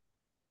cap.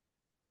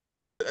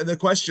 The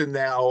question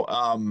now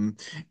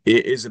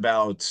is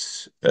about,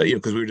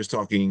 because we were just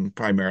talking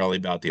primarily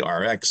about the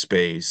RX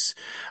space.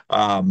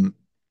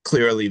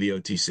 Clearly, the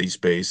OTC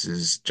space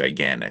is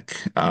gigantic,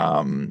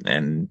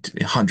 and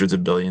hundreds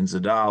of billions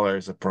of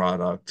dollars a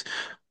product.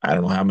 I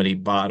don't know how many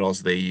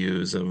bottles they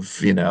use of,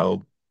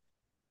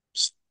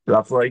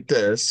 stuff like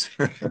this.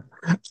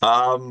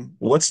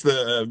 What's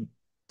the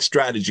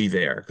strategy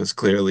there? Because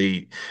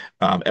clearly,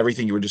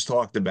 everything you were just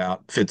talked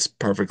about fits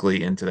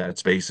perfectly into that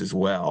space as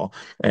well.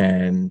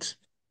 And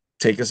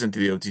take us into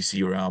the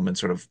OTC realm and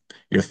sort of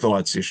your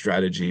thoughts, your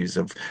strategies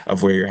of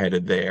where you're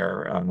headed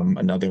there.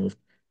 Another,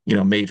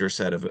 major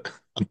set of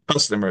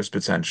customers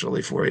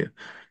potentially for you.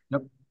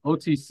 Yep.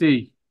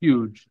 OTC,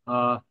 huge.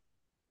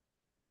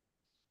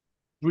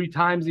 3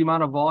 times the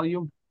amount of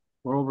volume,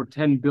 or over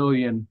 10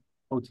 billion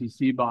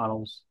OTC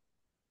bottles,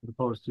 as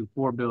opposed to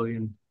 4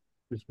 billion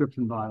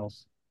prescription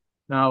bottles.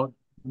 Now,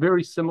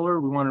 very similar.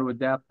 We wanted to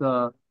adapt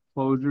the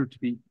closure to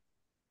be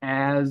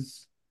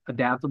as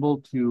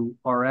adaptable to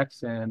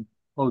RX and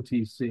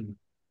OTC.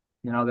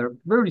 They're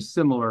very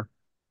similar,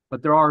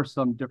 but there are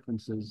some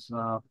differences.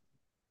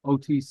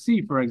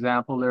 OTC, for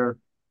example,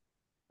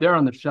 they're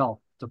on the shelf.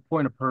 It's a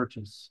point of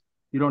purchase.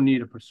 You don't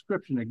need a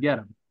prescription to get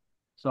them.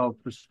 So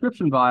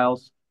prescription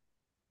vials,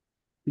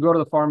 you go to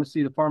the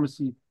pharmacy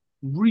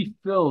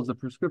refills the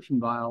prescription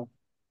vial,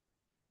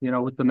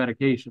 with the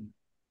medication.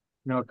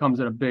 It comes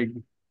in a big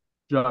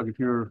jug. If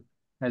you're,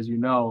 as you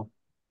know,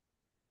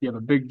 you have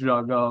a big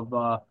jug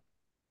of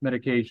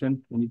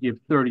medication and you give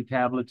 30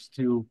 tablets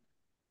to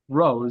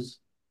Rose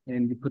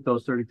and you put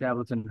those 30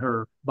 tablets in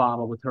her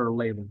bottle with her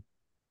label.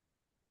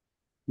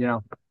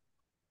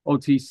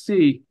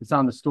 OTC, it's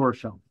on the store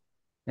shelf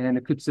and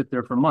it could sit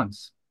there for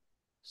months.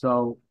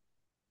 So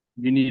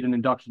you need an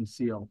induction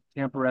seal,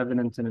 tamper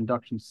evidence and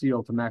induction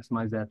seal to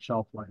maximize that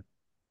shelf life.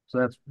 So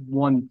that's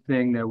one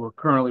thing that we're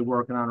currently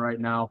working on right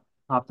now,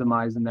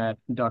 optimizing that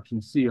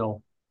induction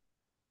seal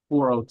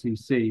for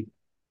OTC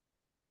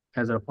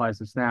as it applies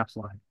to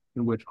SnapSlide,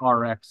 in which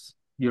RX,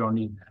 you don't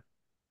need that.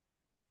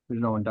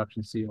 There's no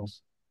induction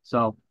seals.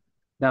 So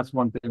that's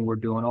one thing we're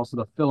doing. Also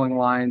the filling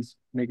lines,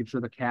 making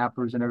sure the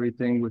cappers and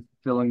everything with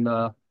filling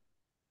the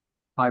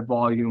high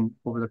volume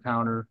over the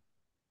counter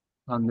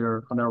on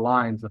their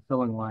lines, the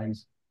filling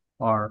lines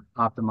are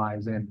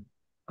optimized and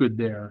good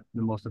there,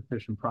 the most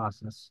efficient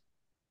process.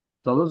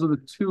 So those are the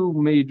two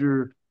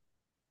major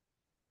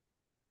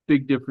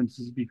big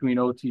differences between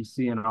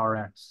OTC and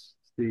RX.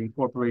 the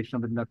incorporation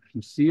of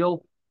induction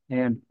seal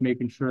and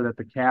making sure that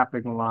the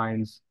capping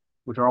lines,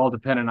 which are all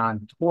dependent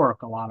on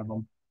torque, a lot of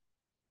them,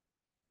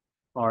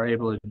 are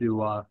able to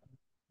do a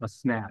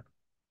snap.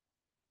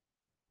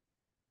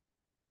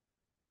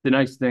 The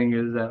nice thing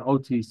is that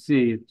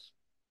OTC,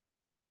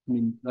 I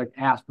mean, like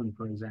aspirin,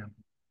 for example.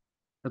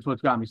 That's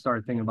what's got me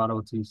started thinking about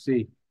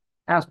OTC.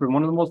 Aspirin,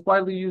 one of the most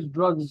widely used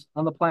drugs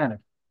on the planet.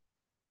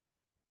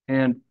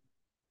 And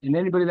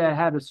anybody that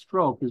had a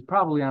stroke is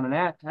probably on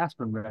an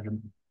aspirin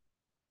regimen.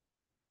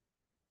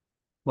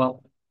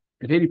 Well,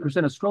 if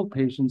 80% of stroke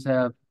patients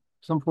have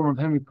some form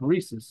of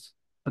hemiparesis,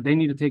 but they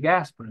need to take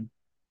aspirin,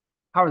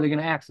 how are they going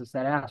to access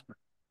that aspirin?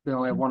 They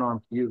only have one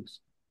arm to use.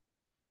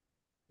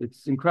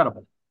 It's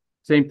incredible.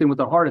 Same thing with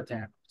a heart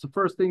attack. It's the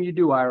first thing you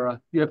do,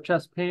 Ira. You have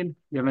chest pain,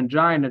 you have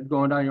angina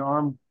going down your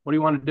arm. What do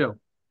you want to do?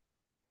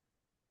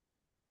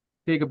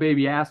 Take a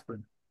baby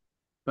aspirin.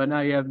 But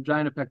now you have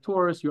angina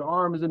pectoris, your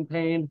arm is in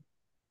pain,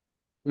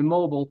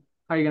 immobile.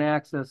 How are you going to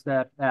access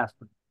that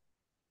aspirin?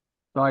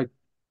 So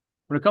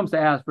when it comes to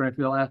aspirin, I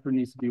feel aspirin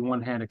needs to be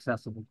one hand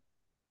accessible.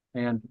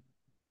 And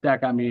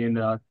that got me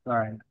into, all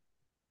right,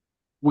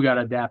 we got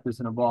to adapt this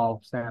and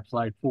evolve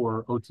SnapSlide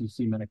for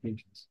OTC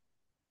medications.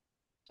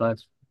 So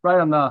that's right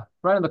on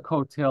the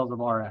coattails of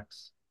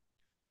RX.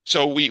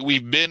 So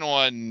we've been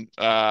on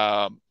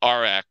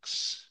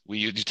RX.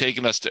 You've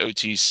taken us to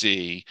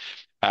OTC,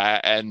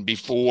 and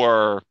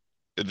before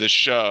the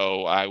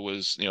show, I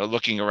was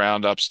looking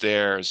around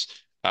upstairs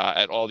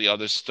at all the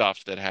other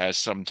stuff that has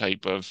some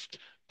type of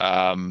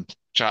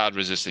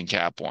child-resistant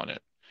cap on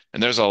it,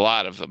 and there's a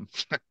lot of them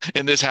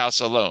in this house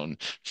alone,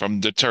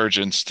 from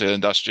detergents to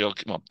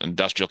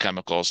industrial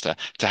chemicals to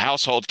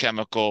household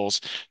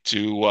chemicals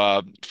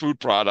to food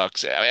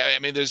products. I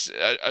mean, there's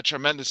a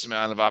tremendous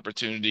amount of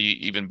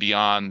opportunity even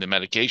beyond the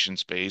medication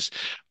space.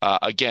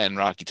 Again,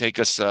 Rocky, take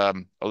us a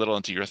little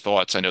into your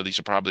thoughts. I know these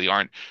are probably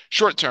aren't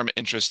short-term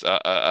interest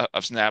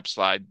of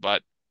SnapSlide,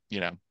 but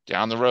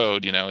down the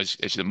road, as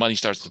the money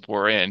starts to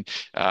pour in,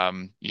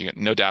 you're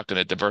no doubt going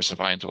to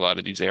diversify into a lot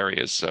of these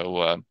areas.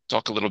 So,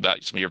 talk a little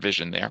about some of your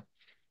vision there.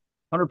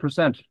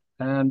 100%.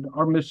 And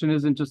our mission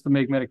isn't just to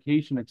make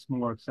medication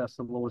more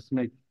accessible, it's to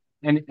make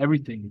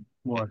everything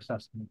more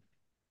accessible.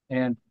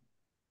 And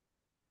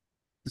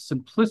the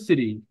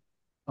simplicity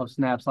of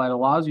SnapSlide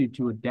allows you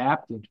to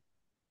adapt it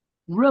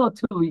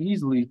relatively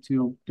easily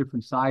to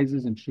different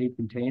sizes and shape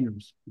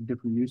containers,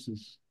 different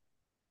uses.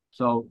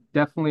 So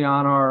definitely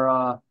on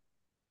our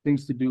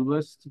things to do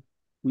list.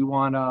 We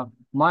want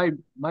my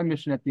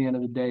mission at the end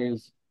of the day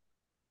is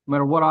no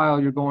matter what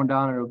aisle you're going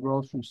down at a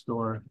grocery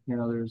store,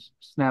 there's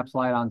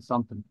SnapSlide on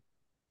something.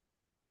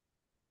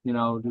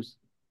 Just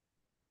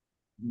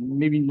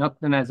maybe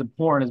nothing as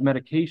important as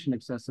medication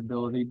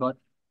accessibility, but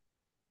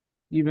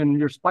even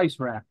your spice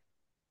rack.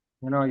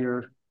 You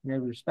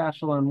have your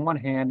spatula in one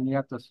hand and you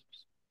have to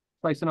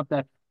slicing up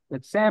that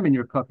salmon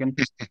you're cooking.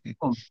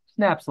 Boom,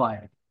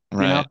 SnapSlide. You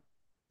know, Right.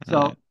 so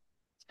Right.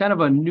 it's kind of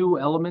a new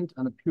element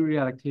on the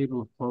periodic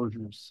table of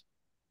closures.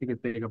 You can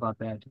think about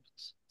that.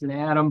 It's an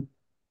atom,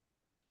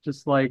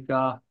 just like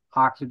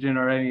oxygen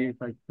or any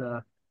like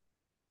the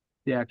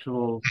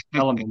actual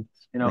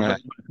elements, Right. but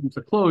when it comes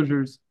to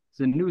closures, it's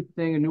a new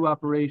thing, a new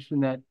operation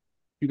that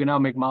you can now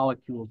make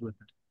molecules with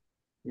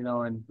it,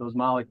 and those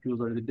molecules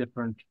are the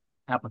different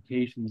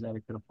applications that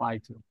it could apply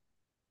to.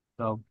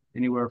 So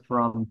anywhere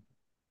from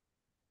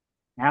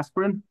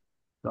aspirin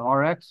to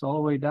RX all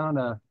the way down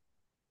to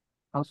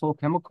household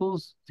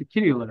chemicals to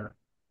kitty litter.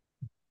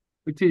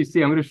 Wait till you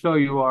see, I'm going to show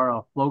you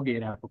our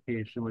Flowgate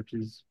application, which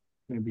is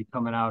going to be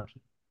coming out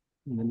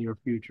in the near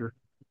future.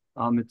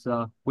 It's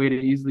a way to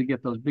easily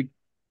get those big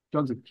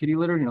jugs of kitty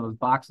litter, those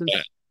boxes,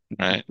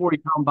 Right.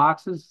 40-pound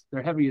boxes.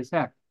 They're heavy as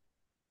heck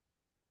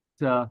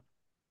to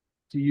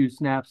use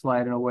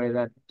SnapSlide in a way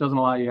that doesn't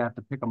allow you to have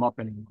to pick them up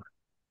anymore.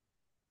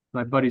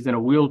 My buddy's in a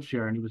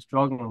wheelchair and he was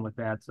struggling with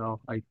that, so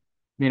I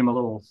made him a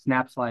little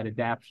SnapSlide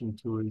adaptation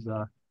to his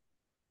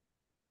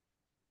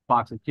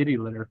box of kitty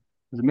litter.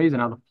 It's amazing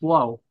how the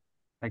flow,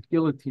 that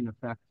guillotine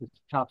effect, it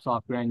chops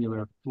off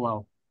granular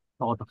flow.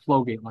 Call it the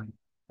Flowgate line.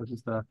 It's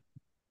just a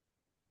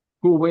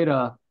cool way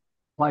to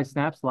apply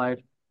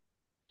SnapSlide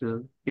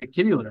to get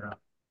kitty litter out.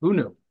 Who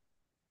knew?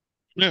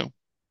 No.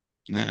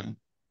 No.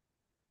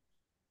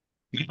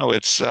 No.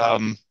 It's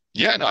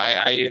yeah. No.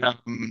 I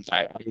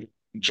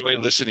enjoy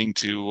listening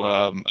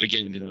to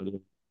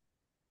again.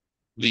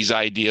 These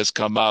ideas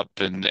come up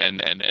and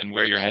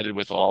where you're headed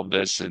with all of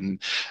this. And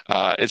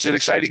it's an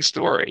exciting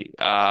story.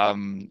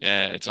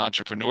 It's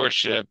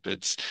entrepreneurship,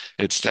 it's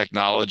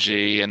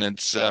technology, and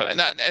it's and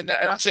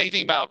not saying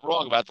anything about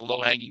wrong about the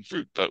low hanging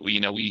fruit, but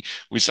we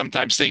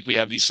sometimes think we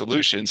have these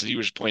solutions. And you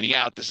were just pointing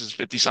out this is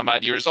 50 some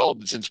odd years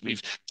old since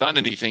we've done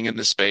anything in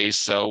this space.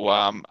 So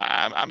I'm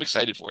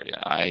excited for you.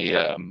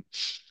 I'm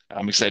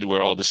excited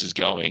where all this is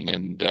going.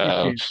 And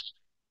Appreciate it.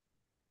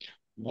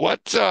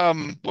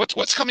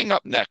 what's coming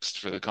up next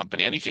for the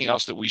company? Anything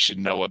else that we should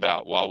know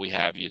about while we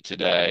have you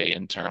today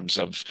in terms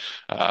of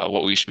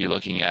what we should be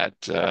looking at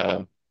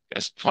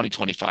as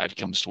 2025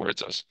 comes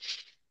towards us?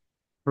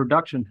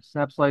 Production.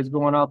 SnapSlide's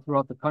going out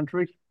throughout the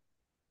country.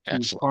 to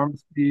Excellent.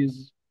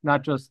 pharmacies,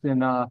 not just in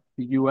the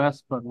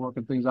US, but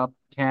working things up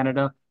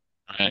Canada.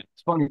 All right.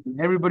 It's funny,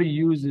 everybody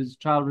uses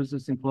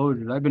child-resistant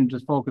closures. I've been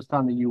just focused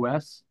on the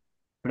US,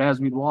 but as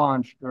we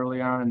launched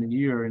early on in the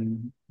year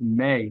in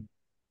May,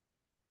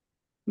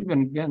 we've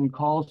been getting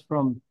calls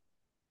from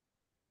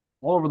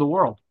all over the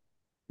world.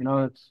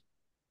 It's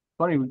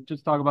funny, we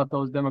just talk about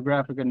those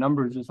demographic and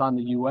numbers just on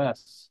the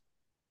US,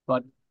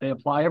 but they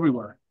apply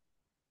everywhere.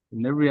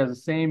 And everybody has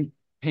the same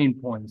pain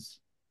points,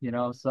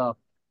 so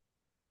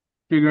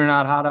figuring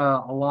out how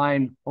to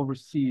align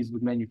overseas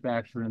with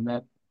manufacturing and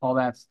that all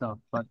that stuff.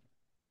 But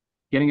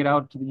getting it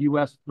out to the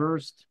US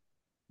first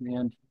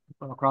and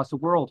across the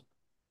world.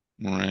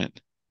 All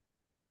right.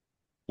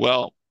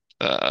 Well,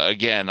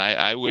 again,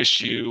 I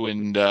wish you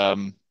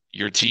and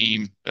your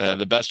team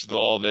the best with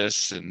all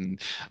this,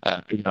 and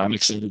I'm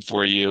excited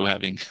for you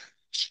having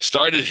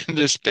started in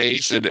this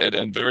space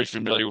and very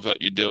familiar with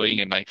what you're doing,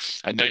 and I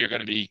know you're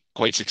going to be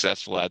quite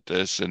successful at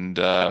this, and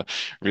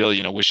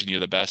really, wishing you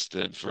the best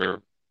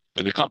for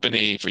the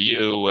company, for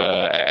you,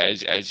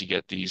 as you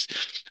get these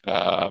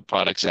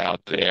products out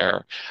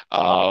there.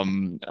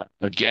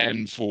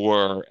 Again,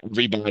 for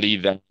everybody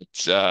that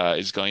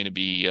is going to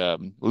be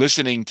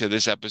listening to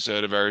this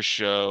episode of our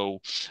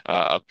show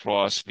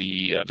across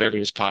the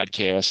various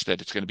podcasts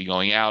that it's going to be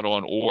going out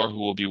on, or who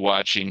will be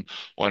watching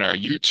on our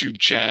YouTube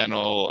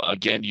channel.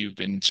 Again, you've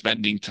been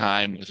spending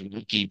time with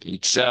Ricky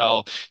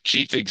Batzell,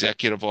 Chief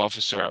Executive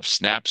Officer of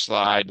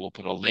SnapSlide. We'll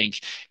put a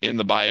link in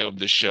the bio of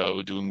the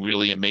show, doing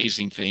really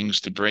amazing things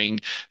to bring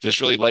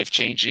this really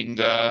life-changing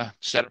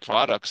set of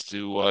products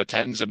to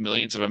tens of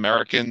millions of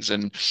Americans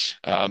and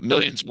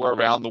millions more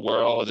around the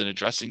world, and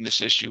addressing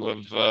this issue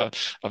of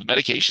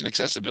medication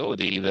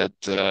accessibility that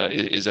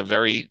is a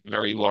very,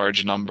 very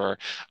large number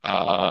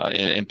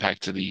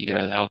impact to the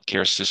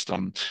healthcare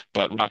system.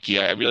 But Rocky,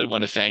 I really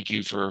want to thank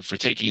you for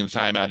taking the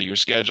time out of your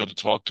schedule to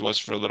talk to us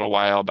for a little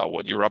while about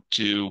what you're up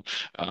to.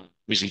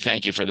 Obviously,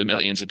 thank you for the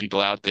millions of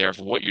people out there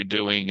for what you're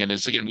doing. And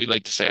as again, we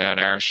like to say on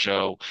our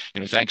show,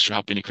 thanks for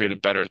helping to create a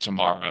better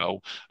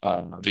tomorrow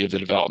via the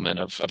development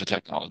of a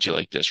technology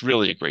like this.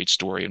 Really a great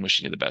story, and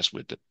wishing you the best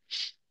with it.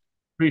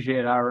 Appreciate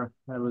it, Ira.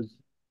 It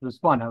was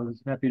fun. I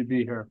was happy to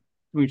be here.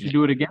 We should Yeah,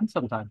 do it again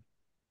sometime.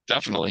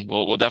 definitely.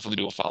 We'll definitely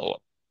do a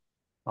follow-up.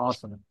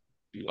 Awesome.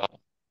 You,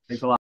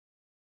 Thanks a lot.